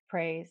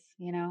praise,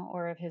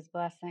 or of his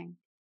blessing.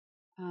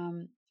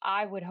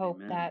 I would hope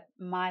Amen. that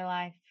my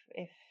life,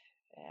 if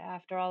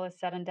after all is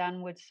said and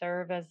done, would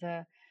serve as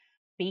a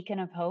beacon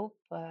of hope,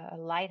 a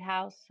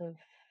lighthouse of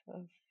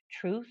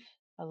truth,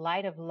 a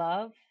light of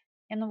love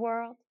in the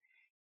world,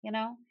 you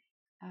know,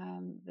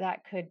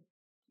 that could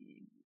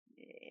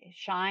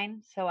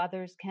shine so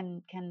others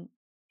can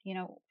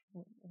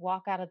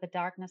walk out of the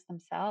darkness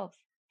themselves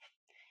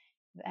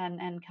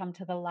and come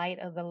to the light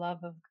of the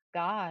love of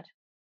God,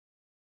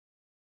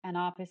 and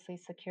obviously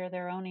secure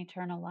their own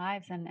eternal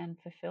lives and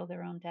fulfill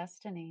their own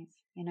destinies.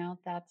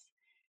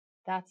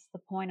 That's the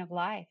point of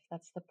life.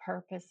 That's the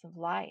purpose of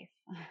life,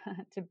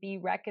 to be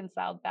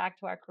reconciled back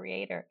to our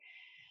Creator.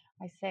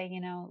 I say,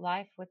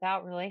 life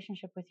without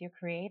relationship with your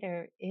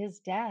Creator is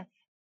death,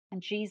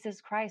 and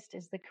Jesus Christ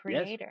is the Yes.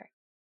 Creator.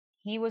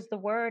 He was the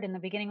Word. In the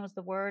beginning was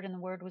the Word, and the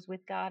Word was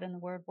with God, and the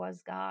Word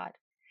was God.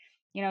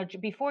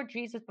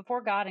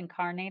 Before God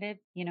incarnated,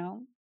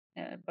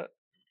 but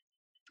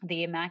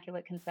the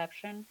Immaculate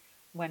Conception,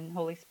 when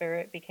Holy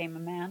Spirit became a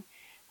man,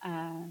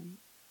 um,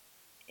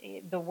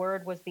 the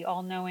Word was the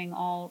all-knowing,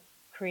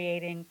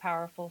 all-creating,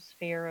 powerful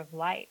sphere of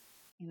light.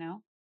 You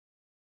know,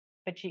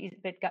 but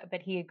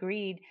he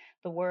agreed.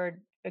 The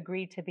Word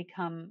agreed to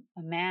become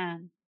a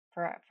man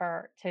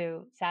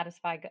to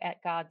satisfy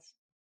at God's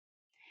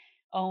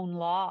own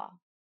law.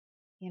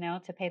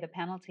 To pay the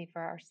penalty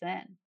for our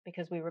sin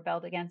because we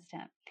rebelled against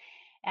him.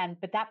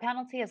 But that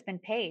penalty has been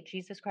paid.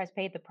 Jesus Christ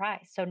paid the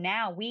price. So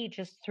now we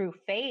just through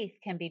faith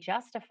can be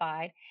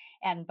justified,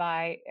 and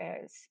by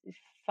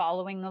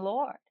following the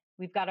Lord.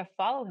 We've got to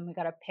follow him. We've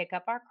got to pick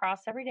up our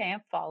cross every day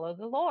and follow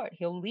the Lord.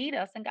 He'll lead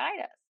us and guide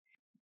us.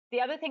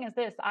 The other thing is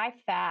this: I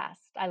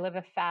fast. I live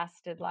a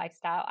fasted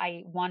lifestyle. I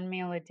eat one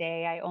meal a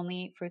day. I only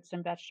eat fruits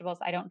and vegetables.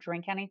 I don't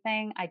drink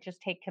anything. I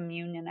just take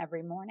communion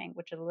every morning,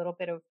 which is a little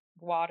bit of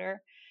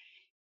water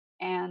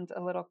and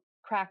a little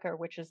cracker,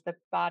 which is the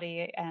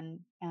body and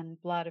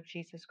blood of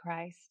Jesus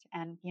Christ.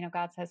 And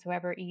God says,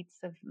 whoever eats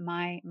of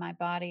my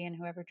body and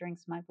whoever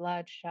drinks my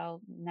blood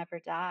shall never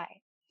die,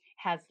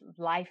 has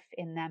life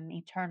in them,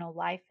 eternal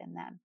life in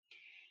them.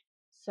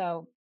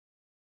 So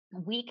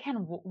we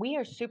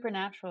are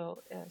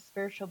supernatural,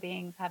 spiritual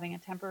beings having a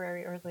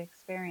temporary earthly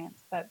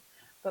experience, but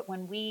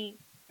when we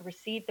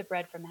receive the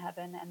bread from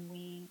heaven and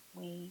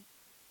we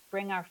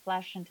bring our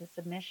flesh into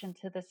submission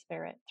to the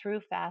Spirit through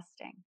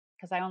fasting,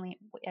 because I only,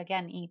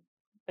 again, eat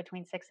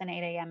between 6 and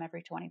 8 a.m.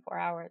 every 24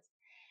 hours,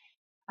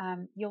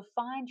 you'll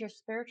find your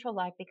spiritual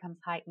life becomes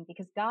heightened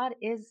because God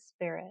is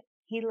Spirit.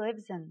 He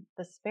lives in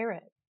the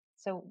Spirit.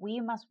 So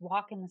we must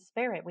walk in the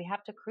Spirit. We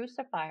have to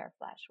crucify our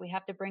flesh. We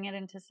have to bring it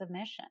into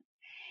submission.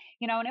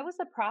 And it was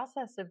a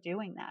process of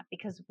doing that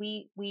because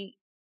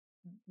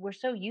we're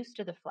so used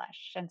to the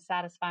flesh and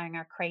satisfying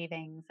our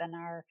cravings and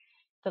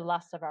the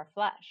lusts of our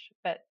flesh.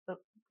 But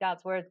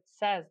God's word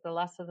says the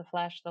lust of the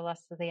flesh, the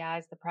lust of the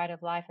eyes, the pride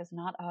of life is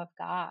not of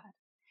God.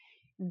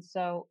 And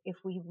so if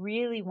we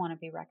really want to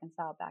be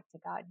reconciled back to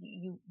God,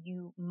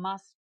 you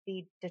must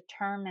be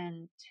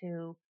determined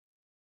to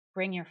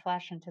bring your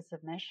flesh into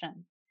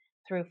submission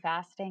through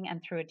fasting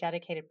and through a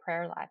dedicated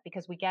prayer life,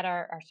 because we get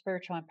our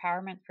spiritual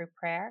empowerment through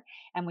prayer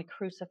and we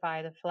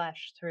crucify the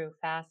flesh through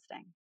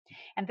fasting.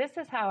 And this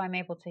is how I'm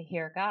able to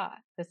hear God.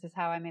 This is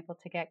how I'm able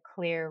to get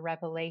clear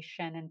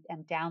revelation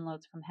and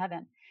downloads from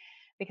heaven.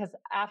 Because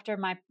after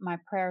my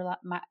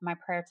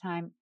prayer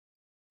time,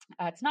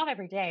 it's not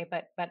every day,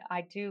 but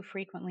I do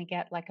frequently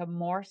get like a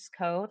Morse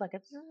code, like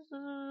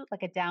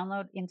a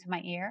download into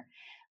my ear.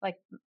 Like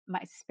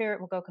my spirit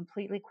will go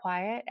completely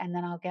quiet, and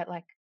then I'll get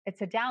like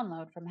it's a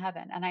download from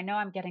heaven, and I know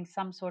I'm getting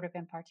some sort of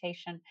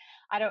impartation.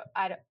 I don't.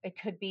 It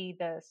could be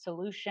the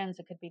solutions,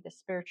 it could be the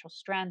spiritual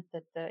strength,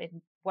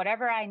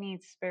 whatever I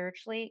need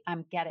spiritually,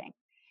 I'm getting,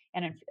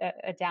 and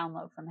a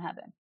download from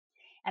heaven.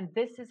 And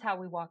this is how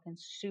we walk in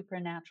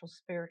supernatural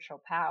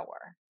spiritual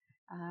power.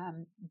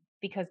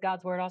 Because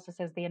God's word also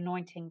says the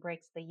anointing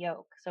breaks the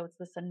yoke. So it's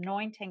this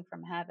anointing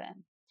from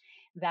heaven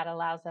that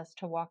allows us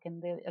to walk in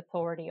the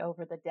authority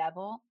over the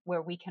devil,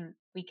 where we can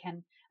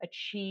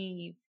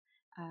achieve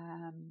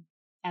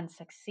and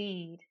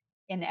succeed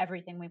in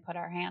everything we put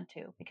our hand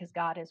to, because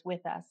God is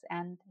with us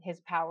and his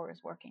power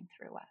is working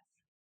through us.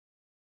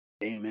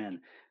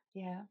 Amen.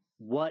 Yeah.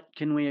 What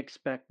can we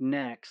expect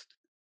next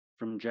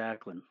from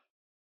Jacqueline?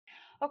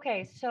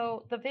 Okay,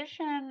 so the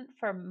vision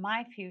for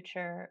my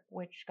future,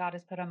 which God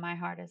has put on my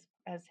heart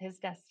as his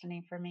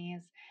destiny for me,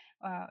 is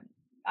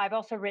I've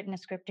also written a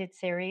scripted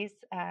series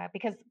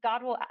because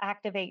God will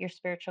activate your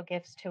spiritual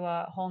gifts to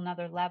a whole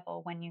nother level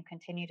when you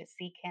continue to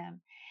seek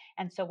him.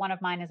 And so one of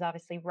mine is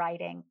obviously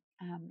writing.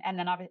 And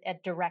then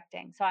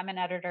directing. So I'm an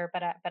editor,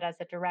 but as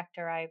a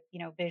director, I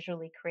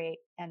visually create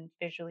and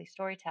visually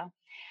storytell.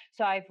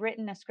 So I've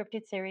written a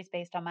scripted series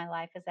based on my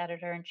life as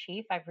editor in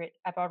chief.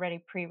 I've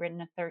already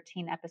pre-written a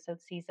 13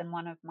 episode season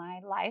 1 of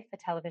my life, a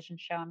television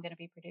show I'm going to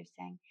be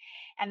producing,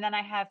 and then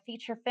I have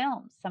feature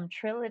films, some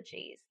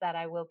trilogies that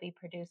I will be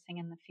producing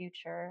in the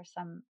future,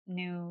 some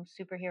new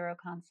superhero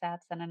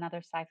concepts, and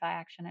another sci-fi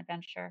action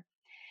adventure.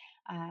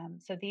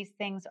 So these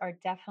things are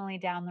definitely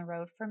down the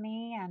road for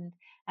me, and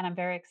I'm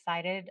very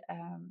excited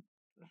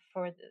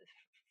for the,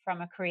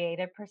 from a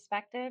creative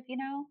perspective,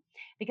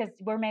 because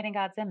we're made in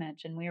God's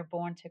image and we are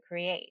born to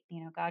create.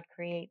 God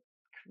cre-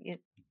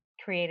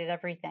 created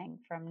everything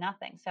from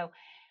nothing. So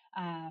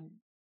um,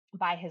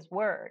 by His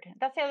word,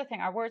 that's the other thing.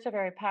 Our words are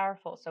very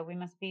powerful, so we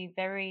must be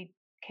very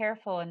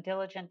careful and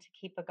diligent to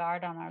keep a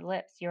guard on our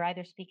lips. You're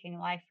either speaking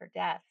life or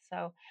death.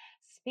 So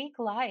speak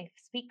life,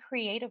 speak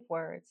creative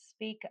words,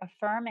 speak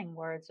affirming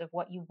words of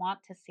what you want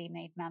to see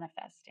made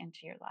manifest into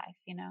your life.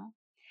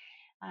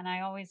 And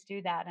I always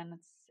do that, and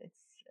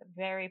it's a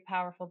very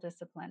powerful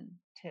discipline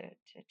to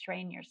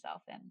train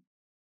yourself in.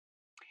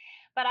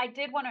 But I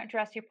did want to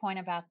address your point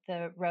about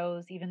the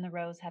rose. Even the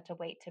rose had to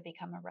wait to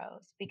become a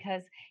rose,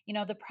 because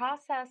the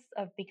process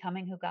of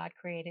becoming who God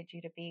created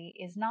you to be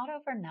is not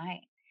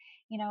overnight.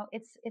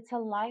 It's a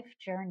life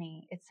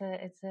journey. It's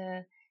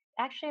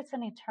actually it's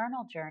an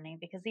eternal journey,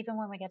 because even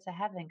when we get to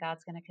heaven,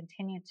 God's going to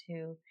continue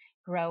to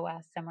grow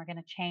us, and we're going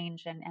to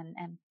change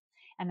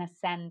and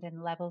ascend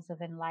in levels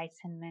of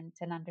enlightenment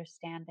and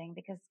understanding,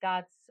 because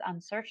God's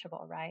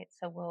unsearchable, right?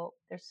 So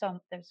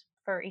there's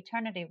for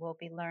eternity we'll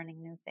be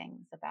learning new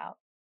things about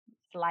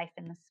life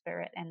in the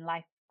spirit and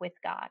life with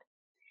God.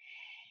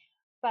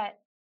 But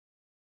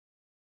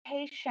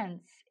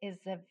patience is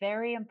a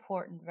very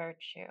important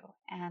virtue,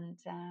 and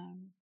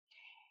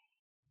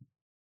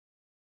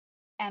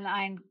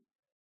I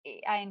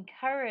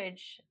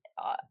encourage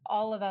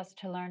all of us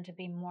to learn to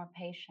be more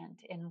patient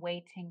in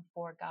waiting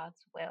for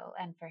God's will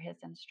and for His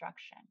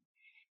instruction.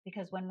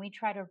 Because when we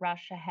try to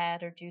rush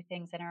ahead or do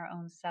things in our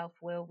own self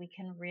will, we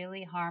can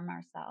really harm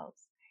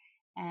ourselves.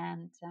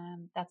 And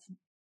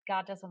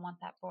God doesn't want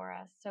that for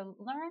us. So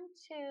learn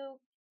to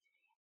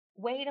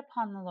wait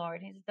upon the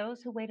Lord.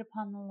 Those who wait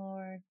upon the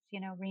Lord,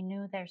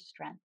 renew their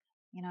strength.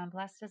 And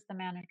blessed is the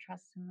man who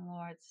trusts in the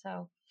Lord.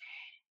 So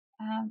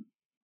um,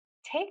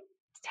 take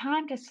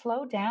time to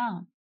slow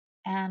down.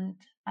 And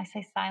I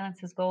say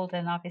silence is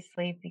golden,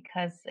 obviously,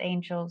 because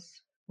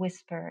angels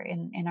whisper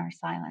in our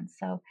silence.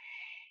 So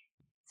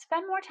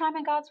spend more time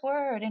in God's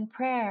word, in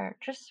prayer,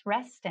 just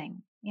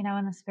resting,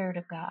 in the Spirit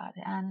of God.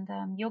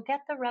 And you'll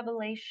get the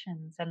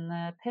revelations and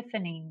the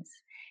epiphanies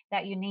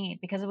that you need,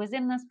 because it was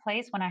in this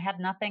place when I had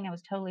nothing, I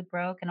was totally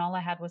broke, and all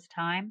I had was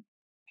time.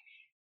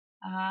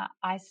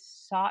 I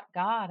sought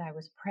God. I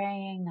was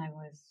praying. I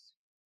was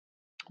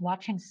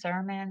watching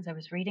sermons. I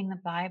was reading the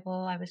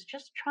Bible. I was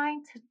just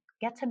trying to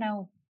get to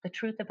know the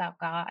truth about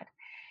God.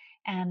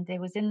 And it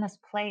was in this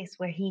place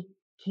where he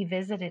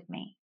visited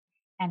me,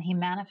 and He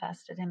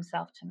manifested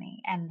Himself to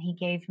me, and He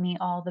gave me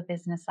all the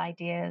business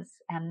ideas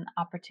and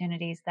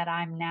opportunities that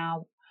I'm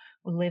now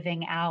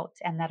living out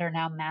and that are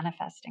now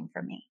manifesting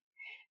for me.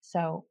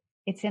 So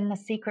it's in the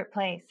secret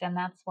place. And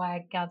that's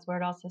why God's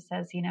word also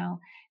says,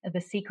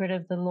 the secret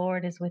of the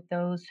Lord is with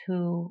those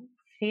who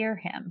fear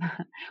Him.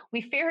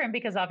 We fear Him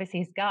because obviously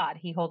He's God.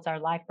 He holds our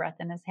life breath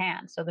in His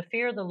hand. So the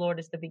fear of the Lord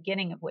is the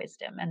beginning of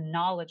wisdom, and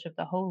knowledge of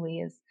the holy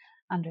is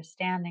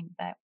understanding.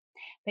 But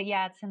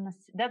yeah, it's in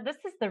this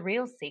is the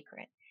real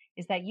secret,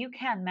 is that you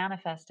can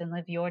manifest and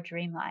live your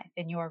dream life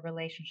in your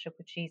relationship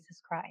with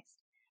Jesus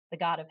Christ, the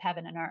God of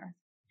heaven and earth.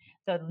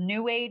 The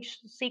new age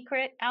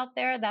secret out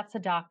there, that's a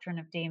doctrine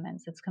of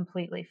demons. It's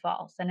completely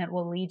false, and it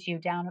will lead you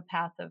down a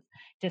path of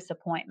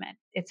disappointment.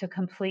 It's a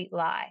complete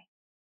lie.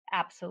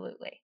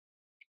 Absolutely.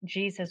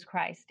 Jesus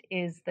Christ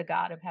is the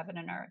God of heaven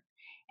and earth,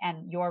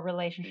 and your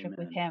relationship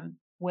with Him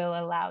will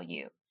allow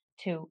you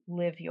to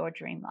live your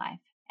dream life,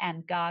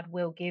 and God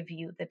will give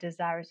you the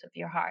desires of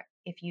your heart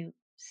if you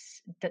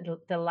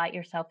delight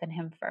yourself in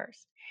Him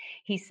first.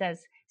 He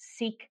says,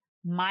 seek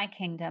my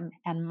kingdom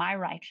and my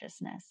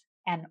righteousness,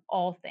 and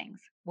all things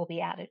will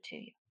be added to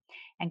you.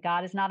 And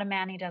God is not a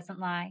man, He doesn't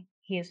lie.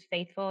 He is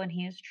faithful and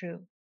He is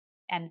true.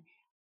 And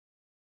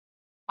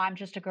I'm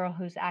just a girl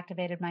who's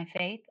activated my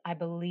faith. I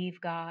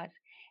believe God,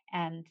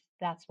 and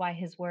that's why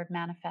His word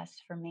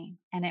manifests for me,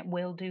 and it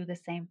will do the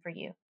same for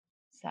you.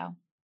 So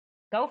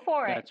go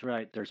for it. That's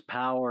right. There's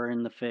power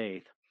in the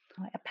faith.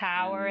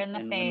 Power in the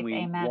faith.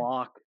 Amen.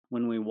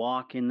 When we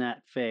walk in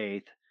that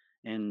faith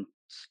and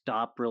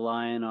stop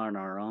relying on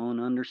our own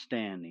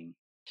understanding,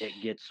 it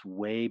gets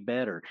way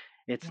better.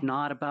 It's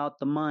not about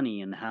the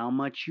money and how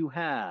much you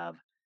have.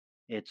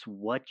 It's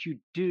what you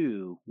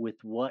do with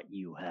what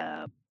you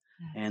have.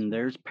 And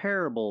there's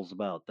parables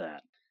about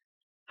that.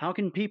 How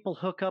can people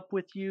hook up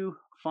with you,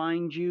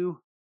 find you,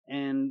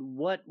 and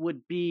what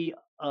would be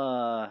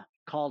a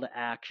call to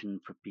action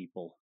for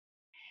people?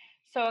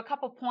 So a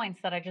couple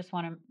points that I just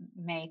want to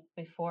make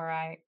before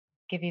I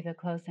give you the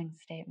closing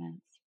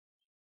statements.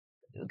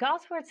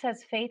 God's word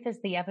says faith is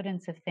the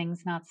evidence of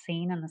things not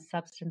seen and the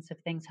substance of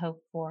things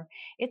hoped for.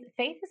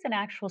 Faith is an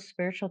actual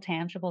spiritual,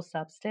 tangible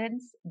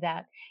substance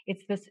that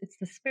it's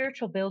the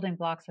spiritual building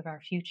blocks of our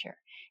future.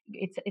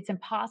 It's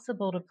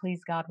impossible to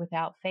please God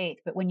without faith.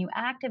 But when you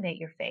activate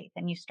your faith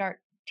and you start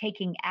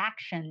taking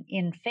action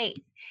in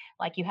faith.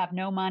 Like you have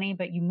no money,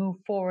 but you move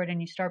forward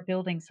and you start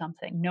building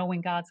something,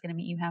 knowing God's going to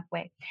meet you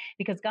halfway.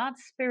 Because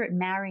God's Spirit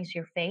marries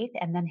your faith,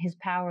 and then his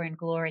power and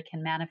glory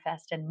can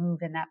manifest and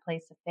move in that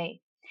place of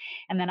faith.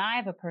 And then I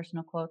have a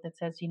personal quote that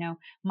says,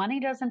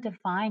 money doesn't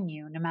define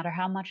you, no matter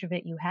how much of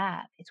it you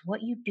have. It's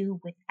what you do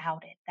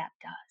without it that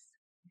does.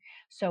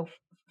 So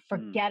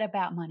forget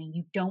about money.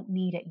 You don't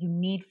need it. You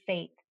need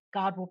faith.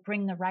 God will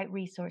bring the right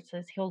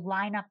resources. He'll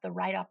line up the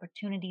right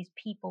opportunities,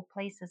 people,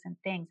 places, and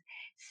things.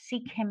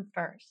 Seek him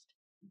first.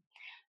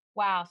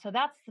 Wow. So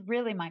that's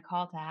really my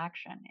call to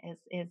action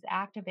is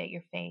activate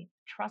your faith,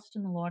 trust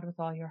in the Lord with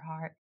all your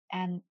heart,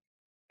 and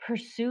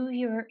pursue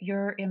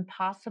your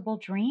impossible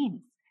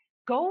dreams.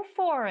 Go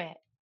for it,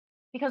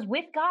 because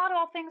with God,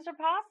 all things are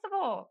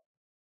possible.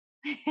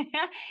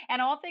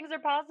 And all things are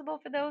possible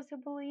for those who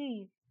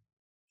believe.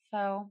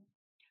 So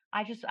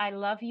I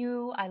love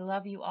you. I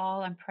love you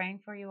all. I'm praying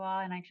for you all.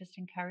 And I just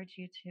encourage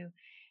you to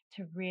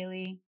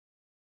really,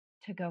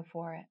 to go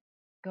for it.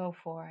 Go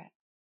for it,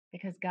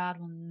 because God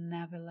will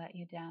never let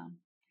you down.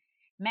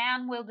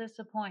 Man will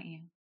disappoint you,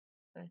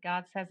 but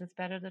God says it's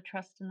better to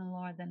trust in the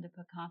Lord than to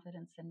put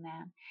confidence in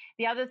man.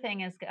 The other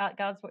thing is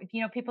God's word.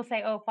 People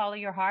say, oh, follow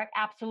your heart.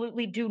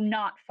 Absolutely do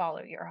not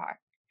follow your heart.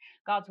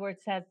 God's word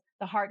says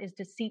the heart is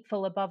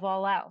deceitful above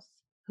all else.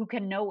 Who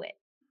can know it?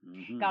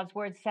 Mm-hmm. God's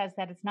word says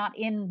that it's not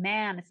in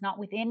man. It's not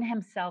within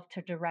himself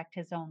to direct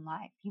his own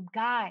life. You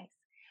guys,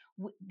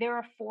 there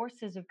are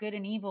forces of good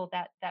and evil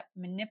that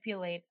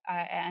manipulate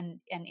and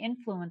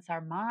influence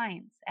our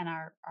minds and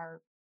our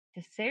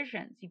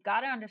decisions. You've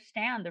got to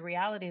understand the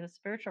reality of the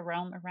spiritual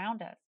realm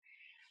around us.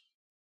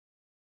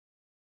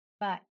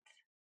 But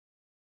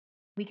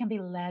we can be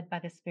led by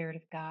the Spirit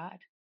of God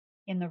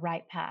in the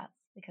right paths,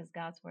 because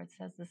God's word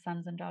says the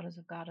sons and daughters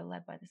of God are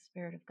led by the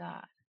Spirit of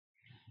God.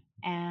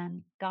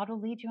 And God will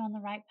lead you on the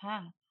right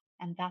path.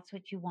 And that's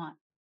what you want.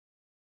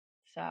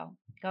 So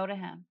go to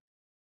him.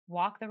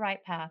 Walk the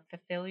right path,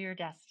 fulfill your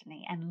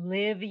destiny, and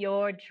live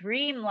your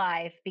dream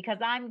life, because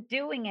I'm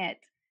doing it.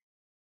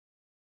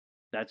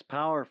 That's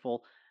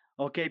powerful.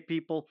 Okay,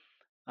 people,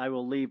 I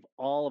will leave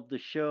all of the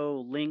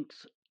show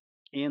links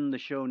in the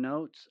show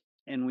notes,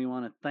 and we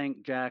want to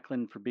thank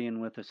Jacqueline for being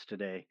with us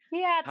today.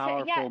 Yeah,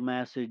 powerful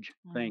message.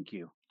 Thank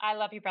you. I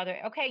love you, brother.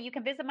 Okay, you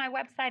can visit my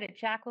website at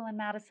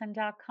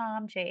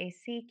JacquelineMaddison.com,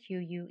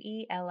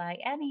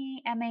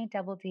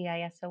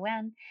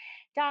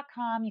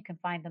 JacquelineMaddison.com. You can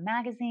find the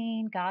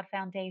magazine, God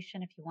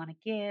Foundation, if you want to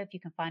give. You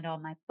can find all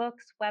my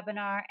books,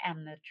 webinar,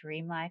 and the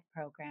Dream Life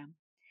program.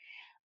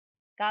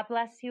 God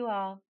bless you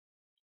all.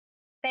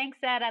 Thanks,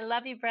 Ed. I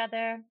love you,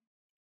 brother.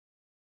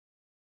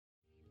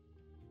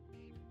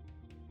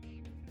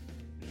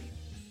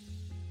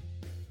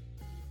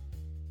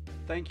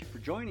 Thank you for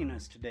joining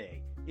us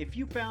today. If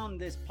you found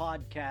this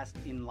podcast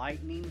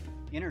enlightening,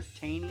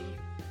 entertaining,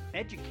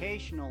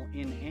 educational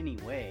in any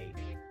way,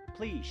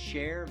 please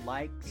share,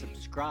 like,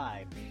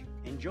 subscribe,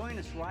 and join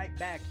us right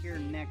back here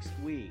next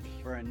week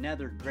for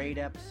another great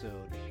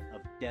episode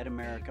of Dead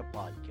America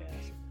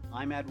Podcast.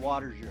 I'm Ed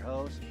Waters, your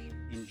host.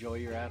 Enjoy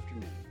your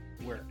afternoon,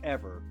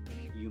 wherever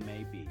you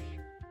may be.